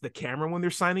face the camera when they're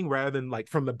signing rather than like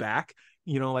from the back.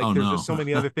 Like Oh there's just no. so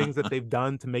many other things that they've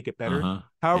done to make it better. Uh-huh. Yeah.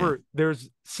 However, there's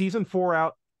season 4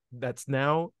 out that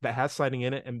has citing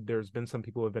in it, and there's been some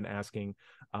people who have been asking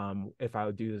if I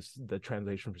would do the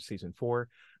translation for season 4.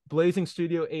 Blazing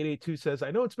Studio 882 says,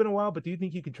 I know it's been a while, but do you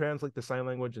think you could translate the sign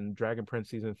language in Dragon Prince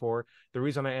season 4? The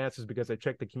reason I ask is because I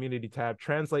checked the community tab,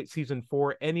 translate season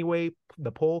 4 anyway,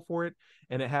 the poll for it,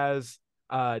 and it has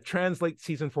translate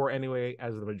season 4 anyway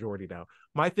as the majority now.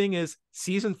 My thing is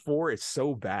season 4 is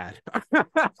so bad.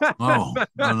 Oh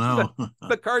no.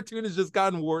 The cartoon has just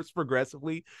gotten worse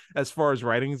progressively as far as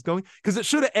writing is going, because it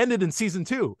should have ended in season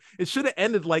 2. It should have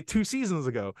ended like 2 seasons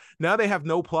ago. Now they have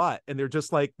no plot and they're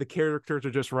just like the characters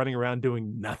are just running around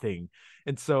doing nothing.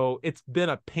 And so it's been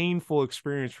a painful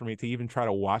experience for me to even try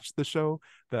to watch the show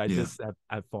that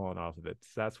I've fallen off of it.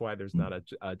 So that's why there's not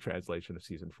a translation of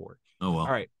season 4. Oh well.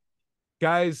 All right,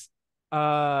 guys,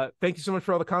 thank you so much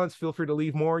for all the comments. Feel free to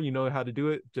leave more. You know how to do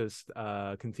it. Just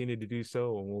continue to do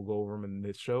so, and we'll go over them in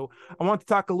this show. I want to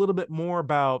talk a little bit more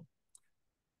about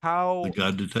how the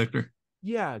God detector.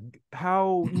 Yeah,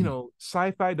 how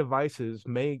sci-fi devices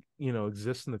may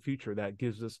exist in the future that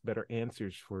gives us better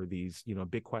answers for these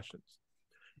big questions.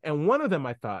 And one of them,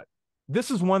 I thought, this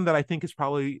is one that I think is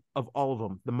probably of all of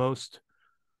them the most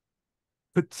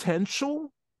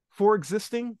potential for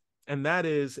existing, and that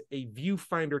is a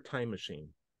viewfinder time machine.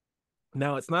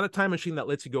 Now, it's not a time machine that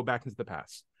lets you go back into the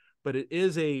past, but it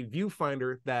is a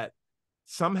viewfinder that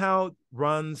somehow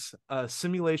runs a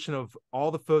simulation of all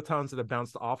the photons that have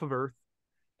bounced off of Earth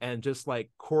and just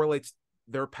like correlates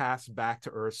their past back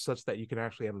to Earth such that you can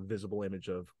actually have a visible image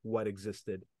of what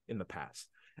existed in the past.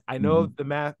 I know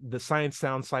the science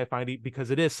sounds sci-fi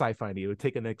because it is sci-fi. It would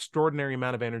take an extraordinary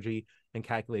amount of energy and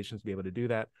calculations to be able to do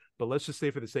that. But let's just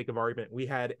say, for the sake of argument, we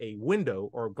had a window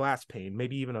or a glass pane,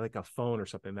 maybe even like a phone or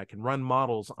something that can run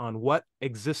models on what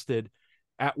existed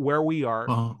at where we are.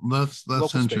 Well, that's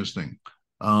interesting.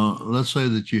 Let's say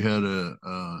that you had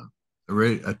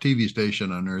a TV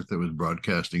station on Earth that was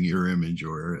broadcasting your image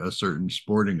or a certain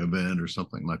sporting event or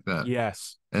something like that.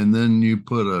 Yes. And then you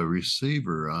put a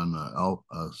receiver on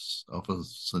Alpha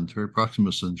Centauri,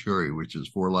 Proxima Centauri, which is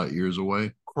 4 light years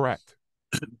away. Correct.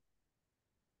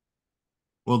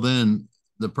 Well, then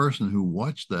the person who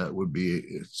watched that would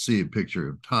see a picture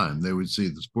of time. They would see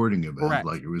the sporting event Correct.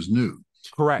 like it was new.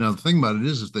 Correct. Now, the thing about it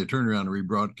is, if they turn around and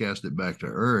rebroadcast it back to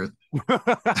Earth,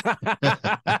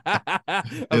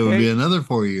 it would be another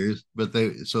 4 years, but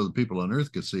so the people on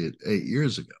Earth could see it 8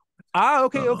 years ago.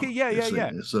 Okay.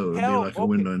 Yeah. So it would be like a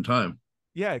window in time.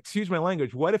 Yeah, excuse my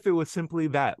language. What if it was simply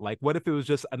that? Like, what if it was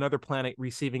just another planet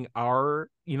receiving our,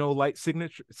 light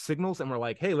signals, and we're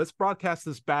like, hey, let's broadcast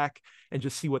this back and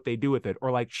just see what they do with it,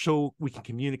 or like show we can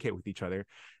communicate with each other.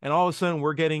 And all of a sudden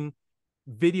we're getting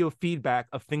video feedback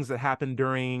of things that happened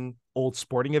during old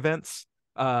sporting events,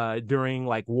 during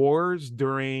like wars,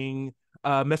 during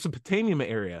Mesopotamia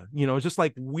area, just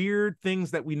like weird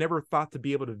things that we never thought to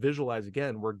be able to visualize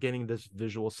again. We're getting this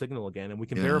visual signal again, and we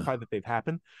can verify that they've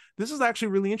happened. This is actually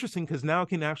really interesting because now it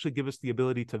can actually give us the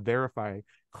ability to verify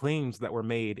claims that were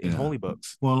made in holy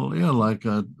books. Well, yeah, like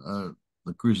the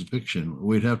crucifixion,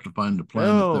 we'd have to find a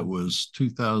planet that was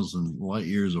 2,000 light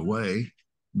years away,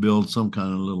 build some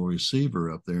kind of little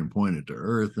receiver up there and point it to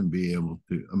Earth and be able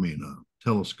to, a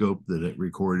telescope that it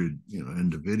recorded,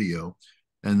 into video,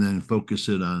 and then focus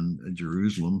it on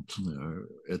Jerusalem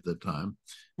at the time.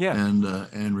 Yeah.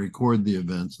 And record the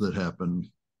events that happened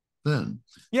then.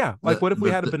 Yeah. Like, what if we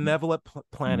had a benevolent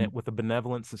planet with a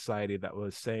benevolent society that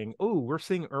was saying, oh, we're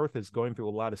seeing Earth is going through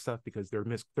a lot of stuff because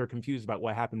they're confused about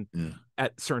what happened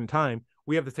at a certain time.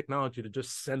 We have the technology to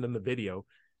just send them the video.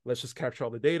 Let's just capture all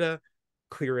the data,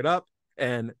 clear it up,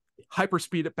 and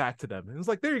hyperspeed it back to them. And it's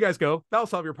like, there you guys go. That'll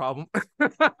solve your problem.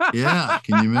 Yeah,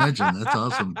 can you imagine? That's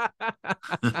awesome.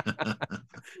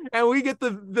 And we get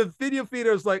the video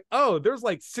feeders like, oh, there's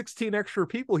like 16 extra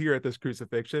people here at this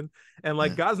crucifixion, and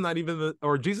like God's not even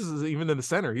or Jesus is even in the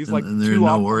center. He's like two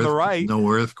off on the right. No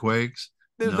earthquakes.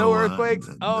 There's no earthquakes.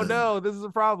 No, this is a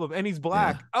problem. And he's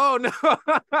black. Oh no.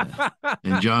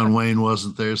 And John Wayne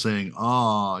wasn't there saying,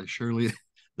 oh, surely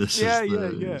this is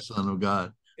the Son of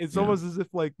God. It's almost as if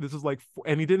like this is like,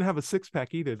 and he didn't have a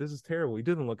 6-pack either. This is terrible. He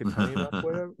didn't look Italian enough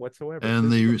whatsoever.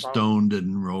 And the stone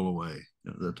didn't roll away,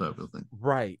 that type of thing.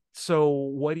 Right. So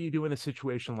what do you do in a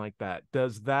situation like that?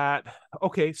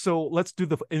 Okay, so let's do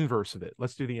the inverse of it.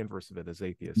 Let's do the inverse of it as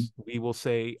atheists. We will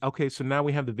say, okay, so now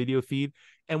we have the video feed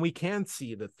and we can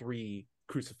see the 3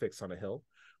 crucifix on a hill.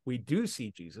 We do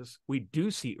see Jesus. We do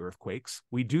see earthquakes.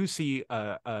 We do see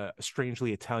a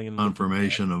strangely Italian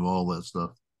confirmation of all that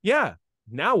stuff. Yeah.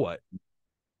 Now what,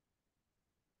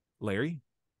 Larry?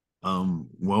 Well,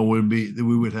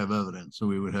 we would have evidence, so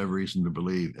we would have reason to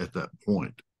believe at that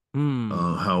point.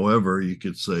 However, you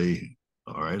could say,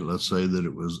 all right, let's say that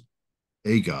it was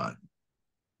a god.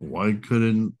 Why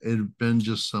couldn't it have been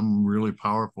just some really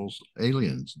powerful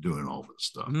aliens doing all this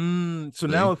stuff? So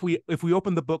now if we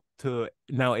open the book to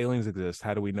now aliens exist,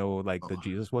 how do we know like that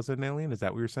Jesus was an alien? Is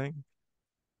that what you're saying?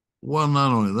 Well,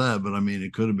 not only that, but I mean,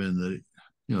 it could have been that,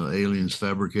 aliens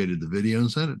fabricated the video and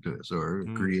sent it to us, or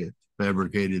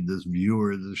fabricated this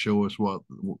viewer to show us what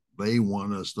they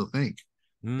want us to think.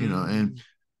 And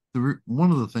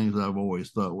one of the things I've always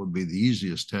thought would be the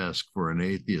easiest task for an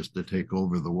atheist to take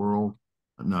over the world,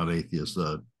 not atheists,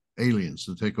 aliens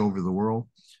to take over the world,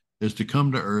 is to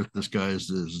come to Earth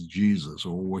disguised as Jesus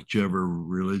or whichever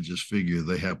religious figure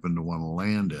they happen to want to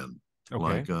land in,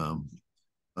 like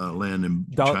land in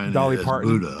China Dolly as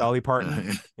Parton, Buddha. Dolly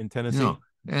Parton in Tennessee.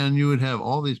 And you would have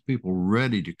all these people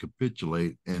ready to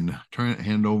capitulate and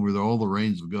hand over all the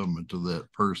reins of government to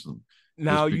that person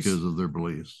now, just because of their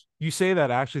beliefs. You say that,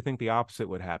 I actually think the opposite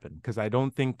would happen, because I don't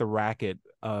think the racket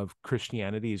of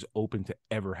Christianity is open to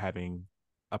ever having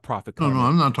a prophet. No,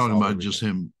 I'm not talking about just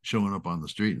him showing up on the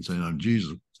street and saying, I'm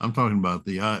Jesus. I'm talking about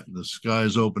the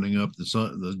skies opening up, the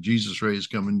sun, the Jesus rays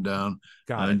coming down,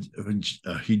 giant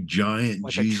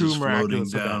like Jesus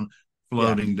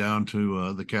floating down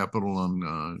to the Capitol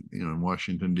on in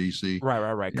Washington D.C.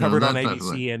 Right. Covered on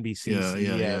ABC, NBC,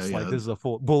 CBS. Like this is a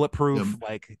full bulletproof.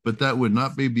 But that would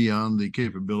not be beyond the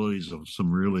capabilities of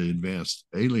some really advanced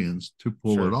aliens to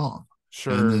pull it off.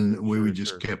 Sure. And then we would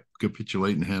just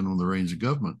capitulate and hand them the reins of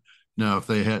government. Now, if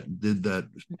they did that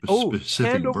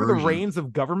specific hand over version, the reins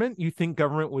of government, you think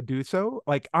government would do so?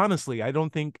 Like, honestly, I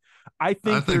don't think. I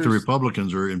think the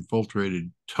Republicans are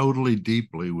infiltrated totally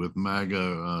deeply with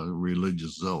MAGA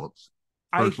religious zealots.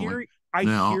 Personally. I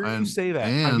hear you say that.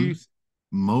 And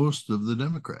most of the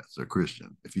Democrats are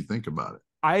Christian, if you think about it.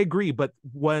 I agree, but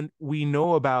when we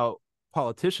know about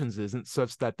politicians isn't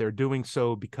such that they're doing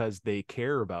so because they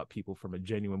care about people from a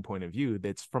genuine point of view.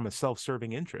 That's from a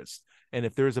self-serving interest. And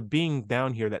if there's a being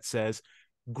down here that says,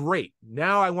 great,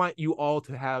 now I want you all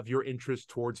to have your interest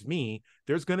towards me,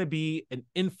 there's going to be an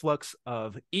influx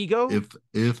of ego.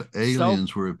 If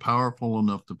aliens were powerful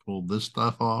enough to pull this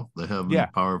stuff off, they had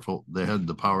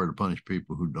the power to punish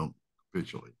people who don't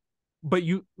capitulate. But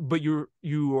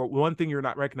one thing you're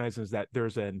not recognizing is that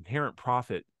there's an inherent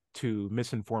profit to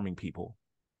misinforming people,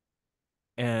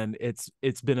 and it's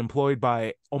been employed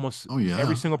by almost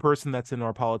every single person that's in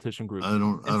our politician group. I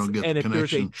don't get the connection. If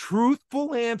there's a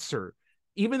truthful answer,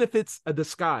 even if it's a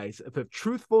disguise, if a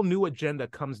truthful new agenda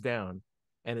comes down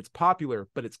and it's popular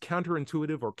but it's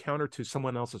counterintuitive or counter to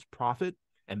someone else's profit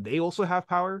and they also have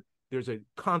power, there's a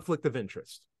conflict of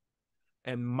interest.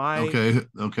 And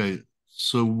okay,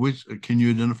 so which can you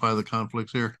identify the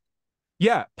conflicts here?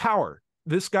 Power.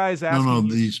 This guy's asking. No,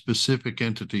 the specific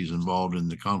entities involved in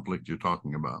the conflict you're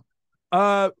talking about.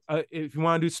 If you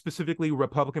want to do specifically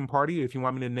Republican Party, if you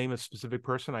want me to name a specific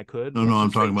person, I could. No,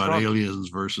 I'm talking about aliens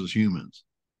versus humans.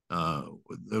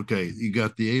 Okay, you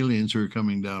got the aliens who are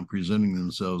coming down presenting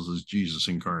themselves as Jesus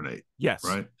incarnate. Yes.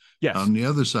 Right? Yes. On the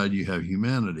other side, you have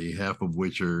humanity, half of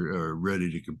which are ready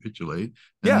to capitulate,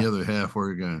 and the other half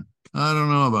are going, I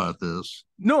don't know about this.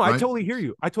 No, right? I totally hear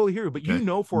you. But you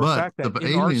know for a fact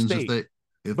that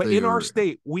in our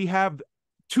state, we have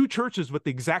two churches with the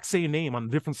exact same name on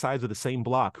different sides of the same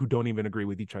block who don't even agree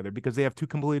with each other because they have two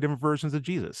completely different versions of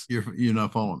Jesus. You're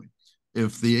not following me.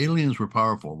 If the aliens were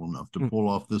powerful enough to pull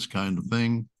off this kind of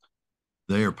thing,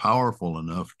 they are powerful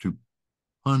enough to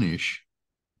punish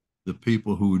the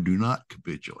people who do not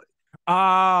capitulate.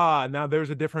 Now there's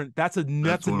a different. That's a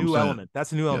new element.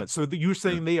 That's a new element. So you're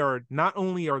saying they are not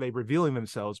only are they revealing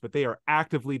themselves, but they are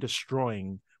actively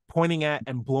destroying, pointing at,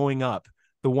 and blowing up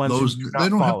the ones who do not they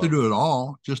don't follow. have to do it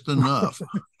all, just enough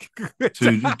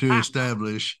to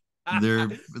establish their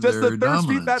the Third dominance.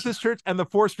 Street Baptist Church and the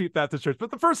Fourth Street Baptist Church,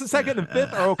 but the first and second and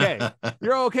fifth are okay.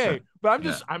 You're okay, but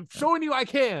I'm showing you I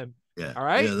can. Yeah. All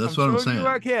right. Yeah, that's what I'm saying.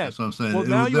 I can. That's what I'm saying. Well,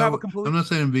 now you have a complete. I'm not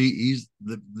saying be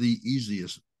the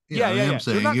easiest. I am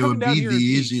saying it would be the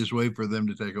easiest way for them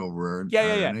to take over our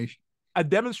entire nation. A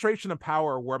demonstration of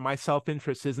power where my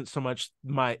self-interest isn't so much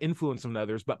my influence on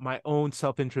others, but my own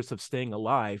self-interest of staying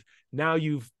alive. Now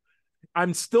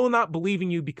I'm still not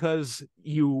believing you because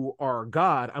you are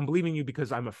God. I'm believing you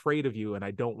because I'm afraid of you and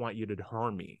I don't want you to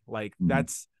harm me. Like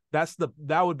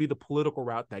that would be the political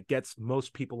route that gets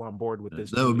most people on board with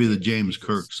this. That would be the James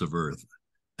Kirks of Earth.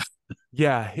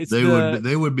 Yeah, it's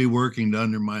They would be working to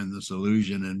undermine this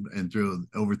illusion and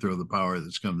overthrow the power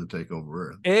that's come to take over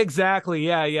Earth. exactly.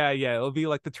 Yeah, yeah, yeah. It'll be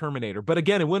like the Terminator. But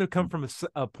again, it wouldn't come from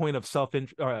a point of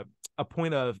a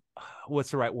point of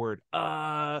what's the right word?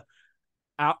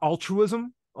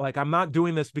 Altruism. Like, I'm not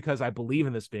doing this because I believe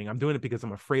in this being. I'm doing it because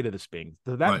I'm afraid of this being.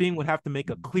 So that Right. being would have to make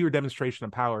a clear demonstration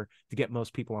of power to get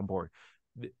most people on board.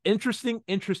 Interesting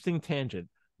tangent.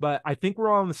 But I think we're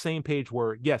all on the same page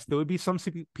where, yes, there would be some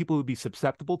people who would be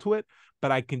susceptible to it,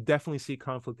 but I can definitely see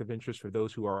conflict of interest for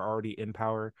those who are already in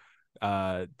power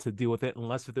to deal with it,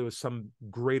 unless if there was some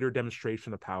greater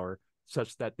demonstration of power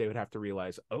such that they would have to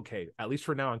realize, okay, at least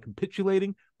for now, I'm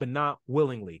capitulating, but not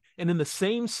willingly. And in the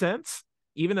same sense,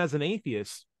 even as an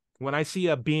atheist, when I see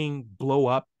a being blow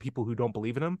up people who don't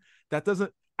believe in him, that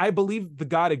doesn't, I believe the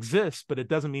God exists, but it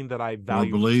doesn't mean that I Or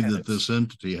value his believe that tenets. this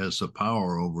entity has the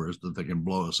power over us that they can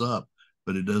blow us up,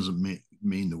 but it doesn't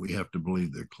mean that we have to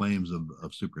believe their claims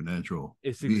of supernatural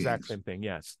It's the exact beings. same thing.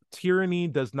 Yes. Tyranny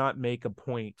does not make a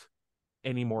point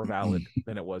any more valid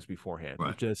than it was beforehand.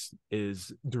 Right. It just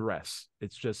is duress.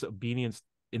 It's just obedience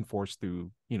enforced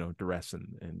through, duress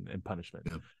and punishment.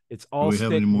 Yeah. It's Do all we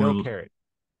have any stick, no more carrot.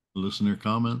 listener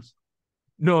comments?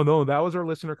 No, that was our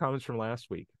listener comments from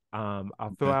last week. I'll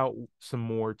throw Okay. out some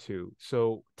more too.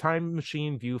 So, time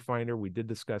machine viewfinder, we did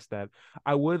discuss that.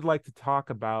 I would like to talk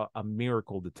about a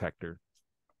miracle detector.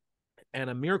 And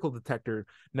a miracle detector,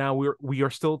 now we're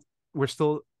still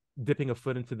dipping a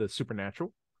foot into the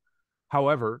supernatural.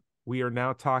 However, we are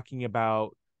now talking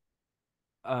about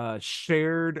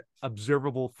shared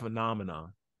observable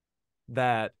phenomena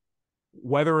that,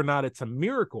 whether or not it's a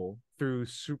miracle through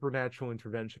supernatural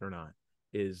intervention or not,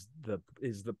 is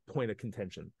the point of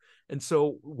contention. And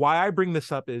so why I bring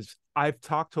this up is I've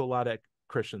talked to a lot of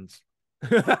Christians.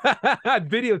 I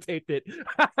videotaped it.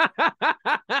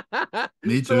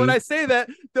 Me So when too. I say that,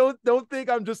 don't think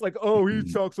I'm just like, oh, he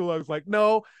talks a lot. It's like,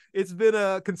 no, it's been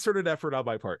a concerted effort on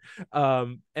my part.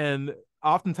 And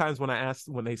oftentimes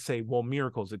when they say, well,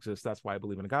 miracles exist, that's why I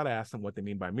believe in God, I ask them what they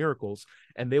mean by miracles,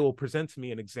 and they will present to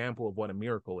me an example of what a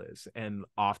miracle is. And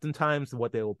oftentimes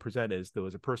what they will present is there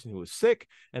was a person who was sick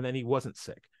and then he wasn't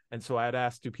sick. And so I'd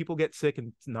ask, do people get sick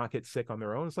and not get sick on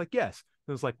their own? It's like, yes.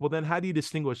 And it's like, well, then how do you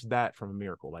distinguish that from a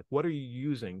miracle? Like, what are you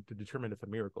using to determine if a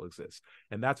miracle exists?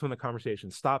 And that's when the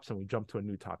conversation stops and we jump to a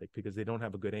new topic because they don't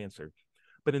have a good answer.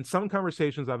 But in some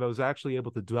conversations, I was actually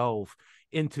able to delve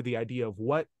into the idea of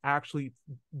what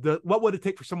would it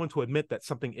take for someone to admit that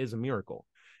something is a miracle.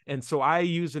 And so I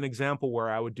use an example where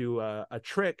I would do a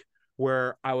trick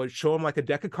where I would show them like a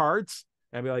deck of cards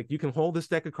and be like, you can hold this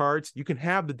deck of cards. You can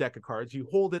have the deck of cards. You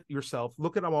hold it yourself.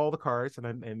 Look at all the cards,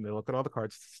 and they look at all the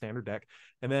cards. It's a standard deck.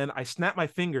 And then I snap my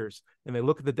fingers, and they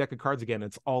look at the deck of cards again.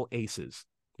 It's all aces.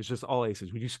 It's just all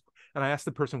aces. And I asked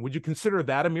the person, would you consider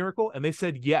that a miracle? And they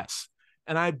said yes.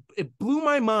 And it blew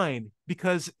my mind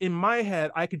because in my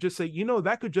head, I could just say,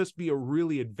 that could just be a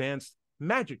really advanced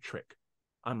magic trick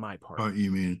on my part. Oh,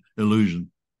 you mean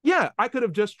illusion? Yeah, I could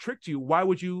have just tricked you. Why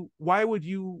would you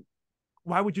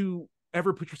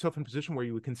ever put yourself in a position where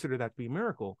you would consider that to be a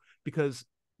miracle? Because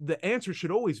the answer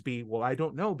should always be, well, I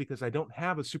don't know because I don't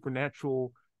have a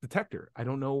supernatural detector. I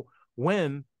don't know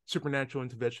when supernatural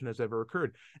intervention has ever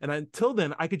occurred. And until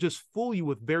then, I could just fool you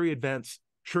with very advanced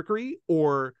trickery,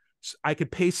 or I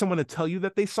could pay someone to tell you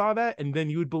that they saw that, and then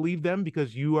you would believe them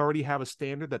because you already have a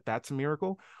standard that that's a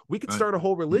miracle. We could start a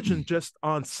whole religion just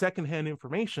on secondhand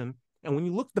information. And when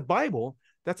you look at the Bible,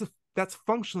 that's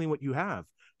functionally what you have.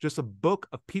 Just a book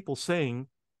of people saying,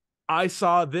 I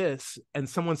saw this, and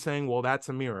someone saying, well, that's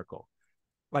a miracle.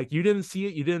 Like, you didn't see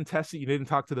it, you didn't test it, you didn't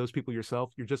talk to those people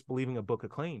yourself. You're just believing a book of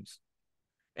claims.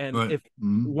 And Right. if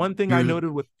one thing I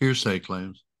noted with hearsay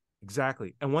claims,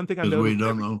 exactly, and one thing I because noted we with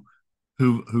don't know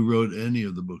who wrote any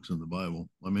of the books in the Bible.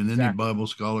 I mean, any exactly. Bible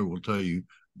scholar will tell you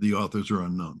the authors are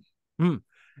unknown.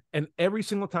 And every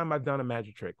single time I've done a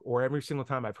magic trick, or every single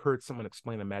time I've heard someone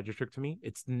explain a magic trick to me,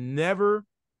 it's never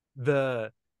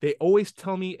they always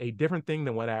tell me a different thing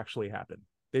than what actually happened.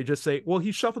 They just say, well,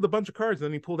 he shuffled a bunch of cards and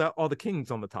then he pulled out all the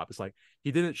kings on the top. It's like,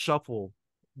 he didn't shuffle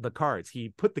the cards. He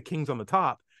put the kings on the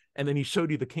top and then he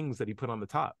showed you the kings that he put on the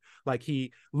top. Like,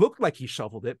 he looked like he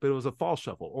shuffled it, but it was a false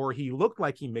shuffle. Or he looked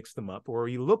like he mixed them up, or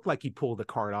he looked like he pulled the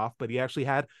card off, but he actually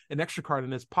had an extra card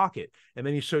in his pocket. And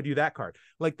then he showed you that card.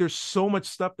 Like, there's so much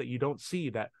stuff that you don't see,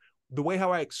 that the way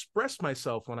how I express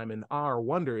myself when I'm in awe or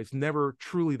wonder is never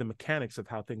truly the mechanics of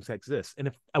how things exist. And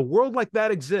if a world like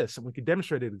that exists and we could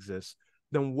demonstrate it exists,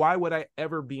 then why would I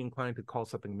ever be inclined to call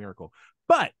something a miracle?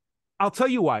 But I'll tell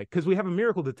you why, because we have a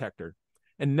miracle detector.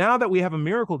 And now that we have a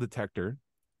miracle detector,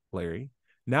 Larry,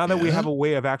 now that we have a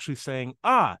way of actually saying,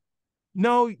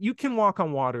 No, you can walk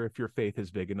on water if your faith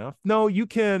is big enough. No, you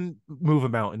can move a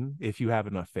mountain if you have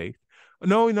enough faith.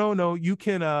 No, you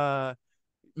can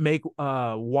make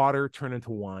water turn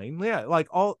into wine. Yeah, like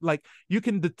all like you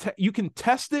can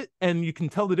test it, and you can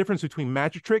tell the difference between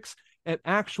magic tricks and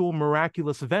actual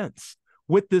miraculous events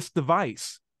with this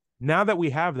device. Now that we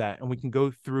have that, and we can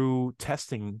go through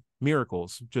testing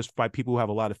miracles just by people who have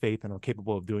a lot of faith and are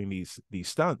capable of doing these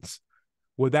stunts,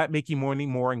 would that make you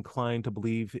more inclined to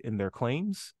believe in their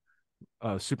claims,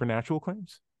 supernatural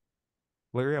claims?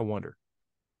 Larry, I wonder.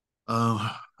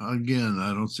 Again,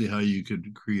 I don't see how you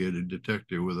could create a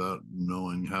detector without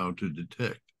knowing how to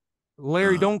detect.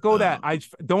 Larry, Uh, don't go uh, that. I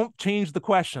don't change the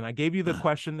question. I gave you the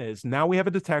question is now we have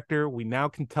a detector. We now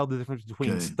can tell the difference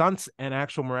between okay. stunts and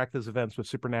actual miraculous events with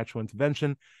supernatural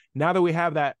intervention. Now that we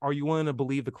have that, are you willing to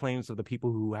believe the claims of the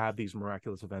people who have these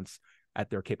miraculous events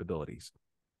at their capabilities?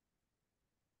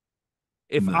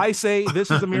 If No. I say this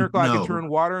is a miracle, I can No. turn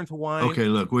water into wine. Okay,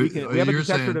 look, We have a you're detector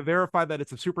saying, to verify that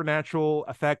it's a supernatural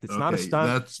effect. It's not a okay, stunt.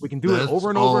 that's We can do it that's over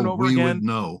and over and all over we would again.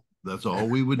 know. That's all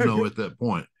we would know at that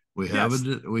point. Yes.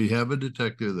 We have a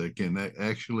detector that can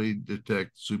actually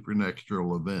detect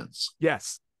supernatural events.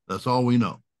 Yes. That's all we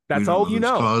know. We That's don't all know you who's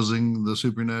know. causing the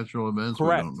supernatural events. We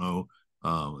don't Correct.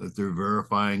 know if they're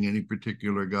verifying any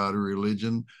particular god or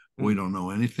religion. We Mm. don't know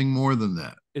anything more than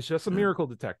that. It's just a miracle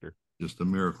detector. Just a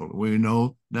miracle. We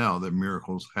know now that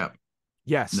miracles happen.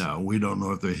 Yes. Now we don't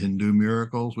know if they're Hindu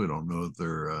miracles. We don't know if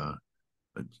they're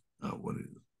what is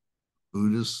it,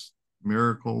 Buddhist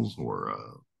miracles or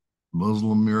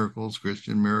Muslim miracles,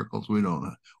 Christian miracles. We don't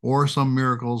know, or some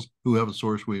miracles who have a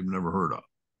source we've never heard of.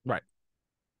 Right.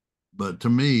 But to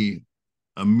me,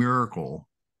 a miracle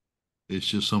is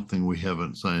just something we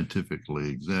haven't scientifically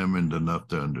examined enough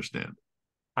to understand.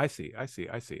 I see.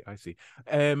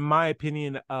 In my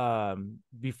opinion,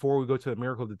 before we go to a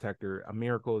miracle detector, a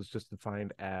miracle is just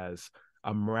defined as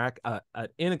an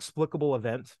inexplicable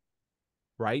event,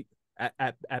 right?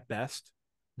 At best,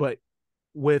 but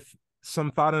with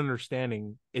some thought and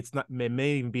understanding, it's not. It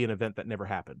may even be an event that never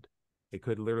happened. It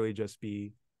could literally just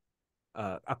be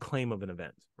a claim of an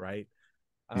event, right?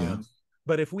 Yeah.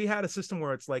 But if we had a system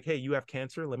where it's like, hey, you have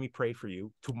cancer, let me pray for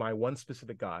you to my one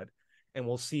specific God, and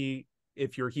we'll see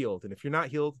if you're healed. And if you're not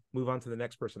healed, move on to the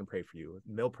next person and pray for you.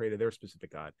 And they'll pray to their specific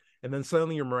God. And then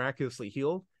suddenly you're miraculously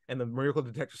healed. And the miracle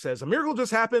detector says, a miracle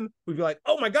just happened. We'd be like,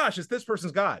 oh my gosh, it's this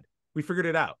person's God. We figured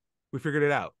it out.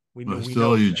 We know. But We still,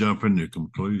 know. you jump into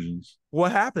conclusions.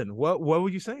 What happened? What were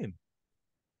you saying?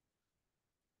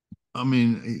 I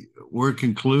mean, we're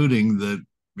concluding that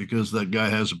because that guy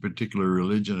has a particular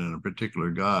religion and a particular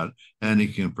God, and he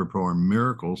can perform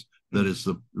miracles, that it's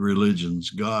the religion's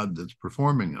God that's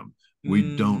performing them.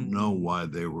 We don't know why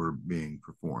they were being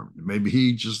performed. Maybe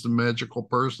he's just a magical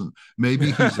person.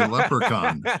 Maybe he's a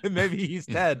leprechaun. Maybe he's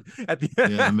dead at the,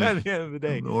 Yeah, I mean, at the end of the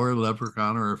day. or a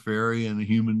leprechaun or a fairy in a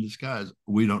human disguise.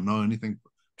 We don't know anything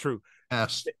True.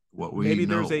 past what we Maybe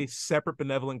know. there's a separate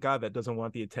benevolent God that doesn't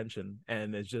want the attention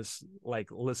and is just like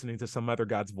listening to some other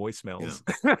God's voicemails.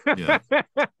 Yeah,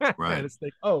 right. And it's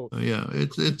like, oh, Yeah,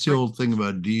 it's the old thing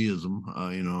about deism.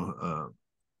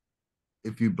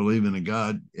 If you believe in a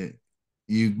God,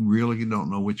 you really don't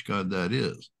know which God that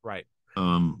is. right.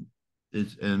 And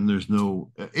there's no,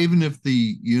 even if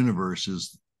the universe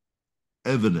is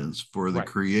evidence for the Right.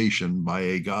 creation by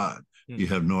a God, you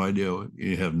have no idea,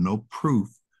 you have no proof,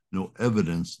 no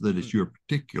evidence that it's your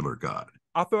particular God.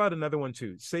 I'll throw out another one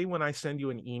too. Say when I send you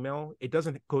an email, it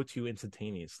doesn't go to you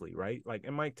instantaneously, right? Like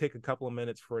it might take a couple of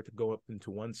minutes for it to go up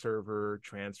into one server,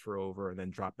 transfer over, and then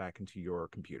drop back into your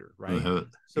computer, right?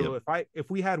 So if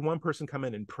we had one person come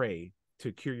in and pray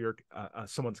to cure your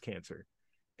someone's cancer,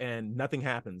 and nothing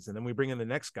happens, and then we bring in the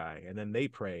next guy, and then they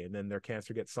pray, and then their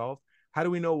cancer gets solved, how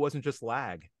do we know it wasn't just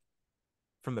lag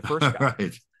from the first guy?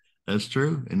 Right. That's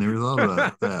true. I never thought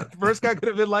about that. The first guy could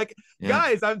have been like, Yeah.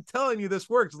 guys, I'm telling you this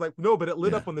works. It's like, no, but it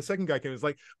lit up when the second guy came. It's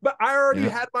like, but I already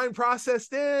had mine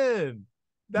processed in.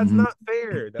 That's not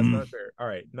fair. That's not fair. All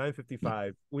right,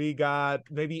 9:55. We got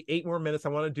maybe 8 more minutes. I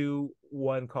want to do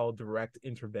one called direct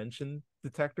intervention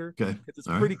detector. Okay. It's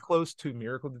pretty close to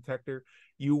miracle detector.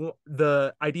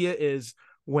 The idea is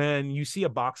when you see a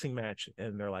boxing match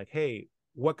and they're like, hey,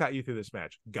 what got you through this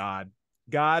match?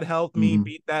 God helped me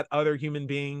beat that other human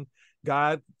being.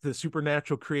 God, the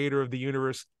supernatural creator of the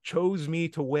universe, chose me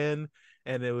to win.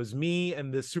 And it was me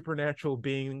and this supernatural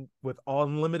being with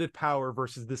unlimited power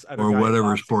versus this other or guy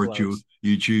whatever sport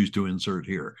you choose to insert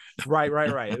here. Right.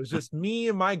 It was just me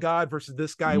and my God versus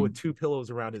this guy with 2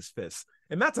 pillows around his fists.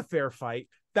 And that's a fair fight.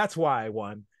 That's why I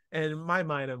won. And in my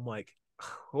mind, I'm like,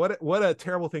 what a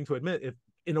terrible thing to admit.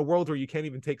 in a world where you can't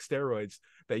even take steroids,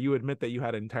 that you admit that you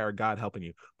had an entire God helping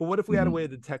you. But what if we had a way to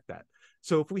detect that?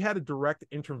 So if we had a direct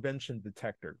intervention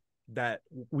detector that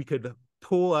we could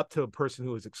pull up to a person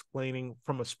who was explaining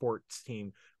from a sports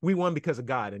team, we won because of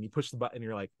God, and you push the button and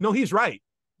you're like, no, he's right.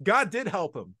 God did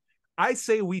help him. I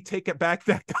say we take it back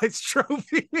that guy's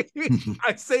trophy.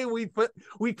 I say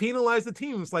we penalize the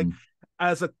teams. Like,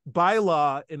 as a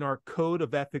bylaw in our code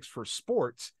of ethics for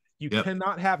sports, you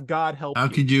cannot have God help How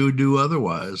you. could you do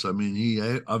otherwise? I mean,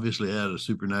 he obviously had a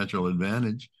supernatural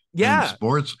advantage. Yeah. In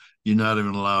sports, you're not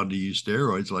even allowed to use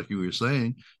steroids, like you were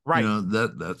saying. Right. You know,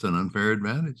 that's an unfair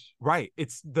advantage. Right.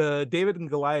 It's the David and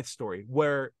Goliath story,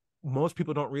 where most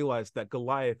people don't realize that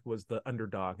Goliath was the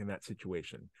underdog in that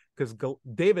situation, because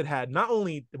David had, not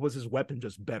only was his weapon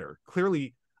just better,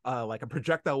 clearly, like a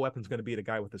projectile weapon is going to beat a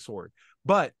guy with a sword,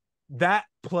 but that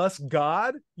plus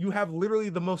God, you have literally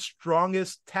the most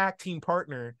strongest tag team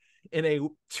partner in a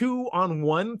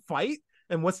 2-on-1 fight.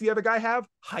 And what's the other guy have?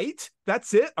 Height.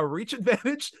 That's it. A reach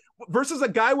advantage versus a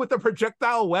guy with a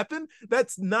projectile weapon.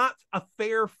 That's not a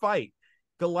fair fight.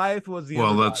 Goliath was the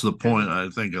Well, underdog. that's the point, I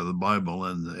think, of the Bible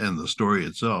and the story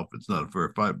itself. It's not a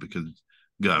fair fight because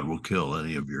God will kill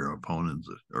any of your opponents,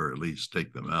 or at least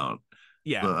take them out.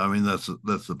 Yeah. So, I mean, that's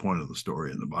the point of the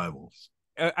story in the Bible.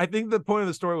 I think the point of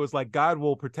the story was like, God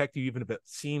will protect you even if it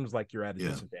seems like you're at a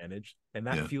disadvantage, and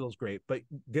that feels great. But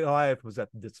Goliath was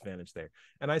at the disadvantage there,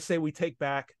 and I say we take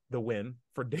back the win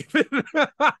for David.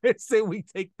 I say we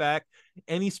take back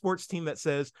any sports team that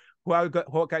says, what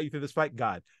got you through this fight?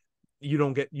 God. You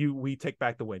don't get you. We take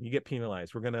back the win. You get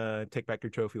penalized. We're gonna take back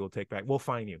your trophy. We'll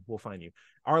fine you.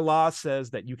 Our law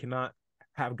says that you cannot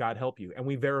have God help you, and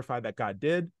we verify that God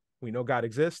did. We know God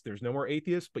exists. There's no more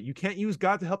atheists, but you can't use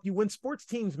God to help you win sports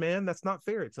teams, man. That's not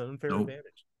fair. It's an unfair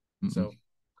advantage. So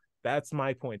that's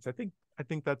my points. I think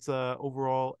that's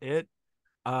overall it.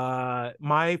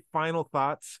 My final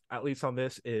thoughts, at least on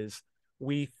this, is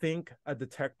we think a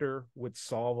detector would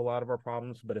solve a lot of our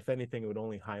problems, but if anything, it would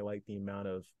only highlight the amount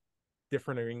of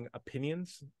differing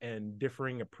opinions and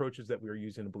differing approaches that we are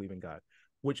using to believe in God,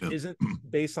 which isn't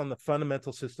based on the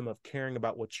fundamental system of caring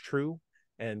about what's true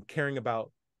and caring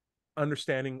about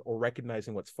understanding or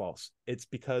recognizing what's false. It's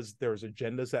because there's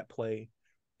agendas at play,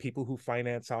 people who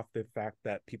finance off the fact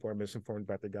that people are misinformed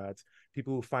about the gods,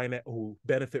 people who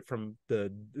benefit from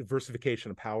the diversification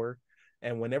of power.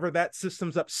 And whenever that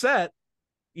system's upset,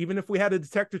 even if we had a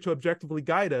detector to objectively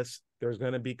guide us, there's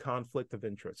going to be conflict of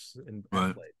interests in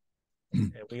play.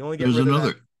 And we only get rid of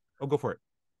that. Oh, go for it.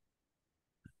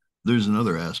 There's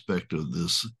another aspect of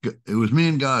this. It was me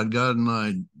and God and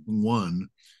I won.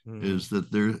 Is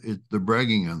that they're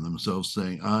bragging on themselves,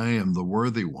 saying, I am the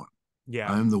worthy one.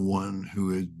 Yeah. I'm the one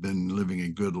who has been living a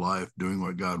good life, doing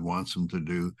what God wants him to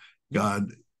do. God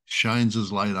shines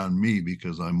his light on me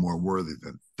because I'm more worthy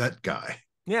than that guy.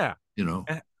 Yeah. You know,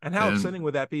 and how upsetting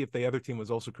would that be if the other team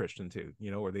was also Christian too,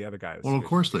 or the other guy was of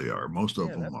course they are. Most of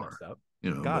them are.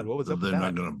 God, what was up with they're that?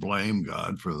 not going to blame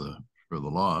God for the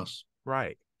loss.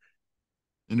 Right.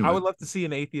 Anyway. I would love to see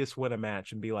an atheist win a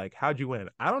match and be like, how'd you win?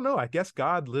 I don't know. I guess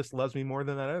God loves me more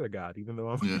than that other God, even though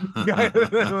I'm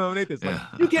an atheist. Like,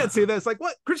 you can't say that. It's like,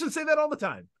 what? Christians say that all the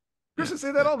time. All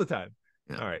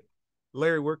right.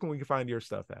 Larry, where can we find your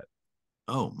stuff at?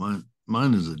 Oh,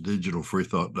 mine is at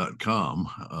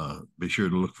digitalfreethought.com. Be sure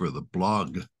to look for the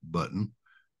blog button.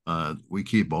 We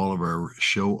keep all of our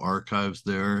show archives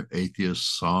there,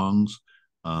 atheist songs,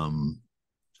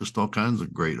 just all kinds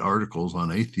of great articles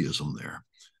on atheism there.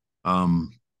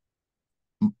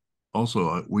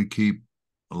 Also, we keep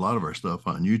a lot of our stuff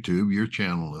on YouTube. Your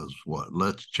channel is what?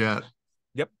 Let's Chat.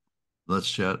 Yep. Let's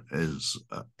Chat is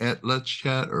at Let's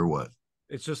Chat, or what?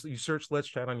 It's just you search Let's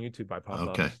Chat on YouTube. I pop up.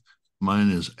 Okay. Mine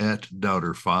is at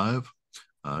Doubter5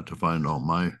 to find all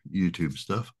my YouTube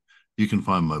stuff. You can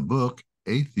find my book,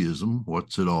 Atheism,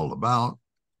 What's It All About,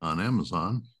 on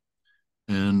Amazon.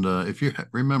 And if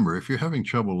you're having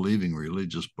trouble leaving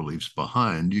religious beliefs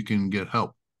behind, you can get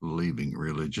help leaving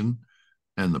religion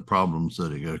and the problems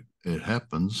that it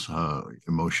happens,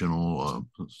 emotional,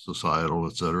 societal,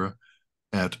 etc.,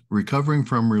 at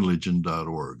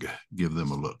recoveringfromreligion.org. Give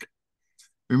them a look.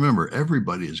 Remember,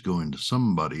 everybody is going to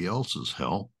somebody else's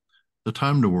hell. The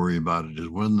time to worry about it is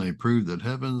when they prove that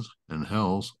heavens and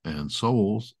hells and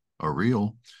souls are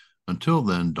real. Until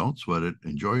then, don't sweat it.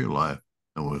 Enjoy your life.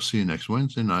 And we'll see you next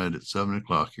Wednesday night at 7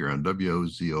 o'clock here on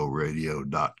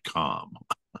WOZOradio.com.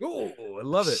 Oh, I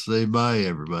love it. Say bye,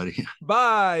 everybody.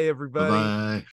 Bye, everybody. Bye-bye.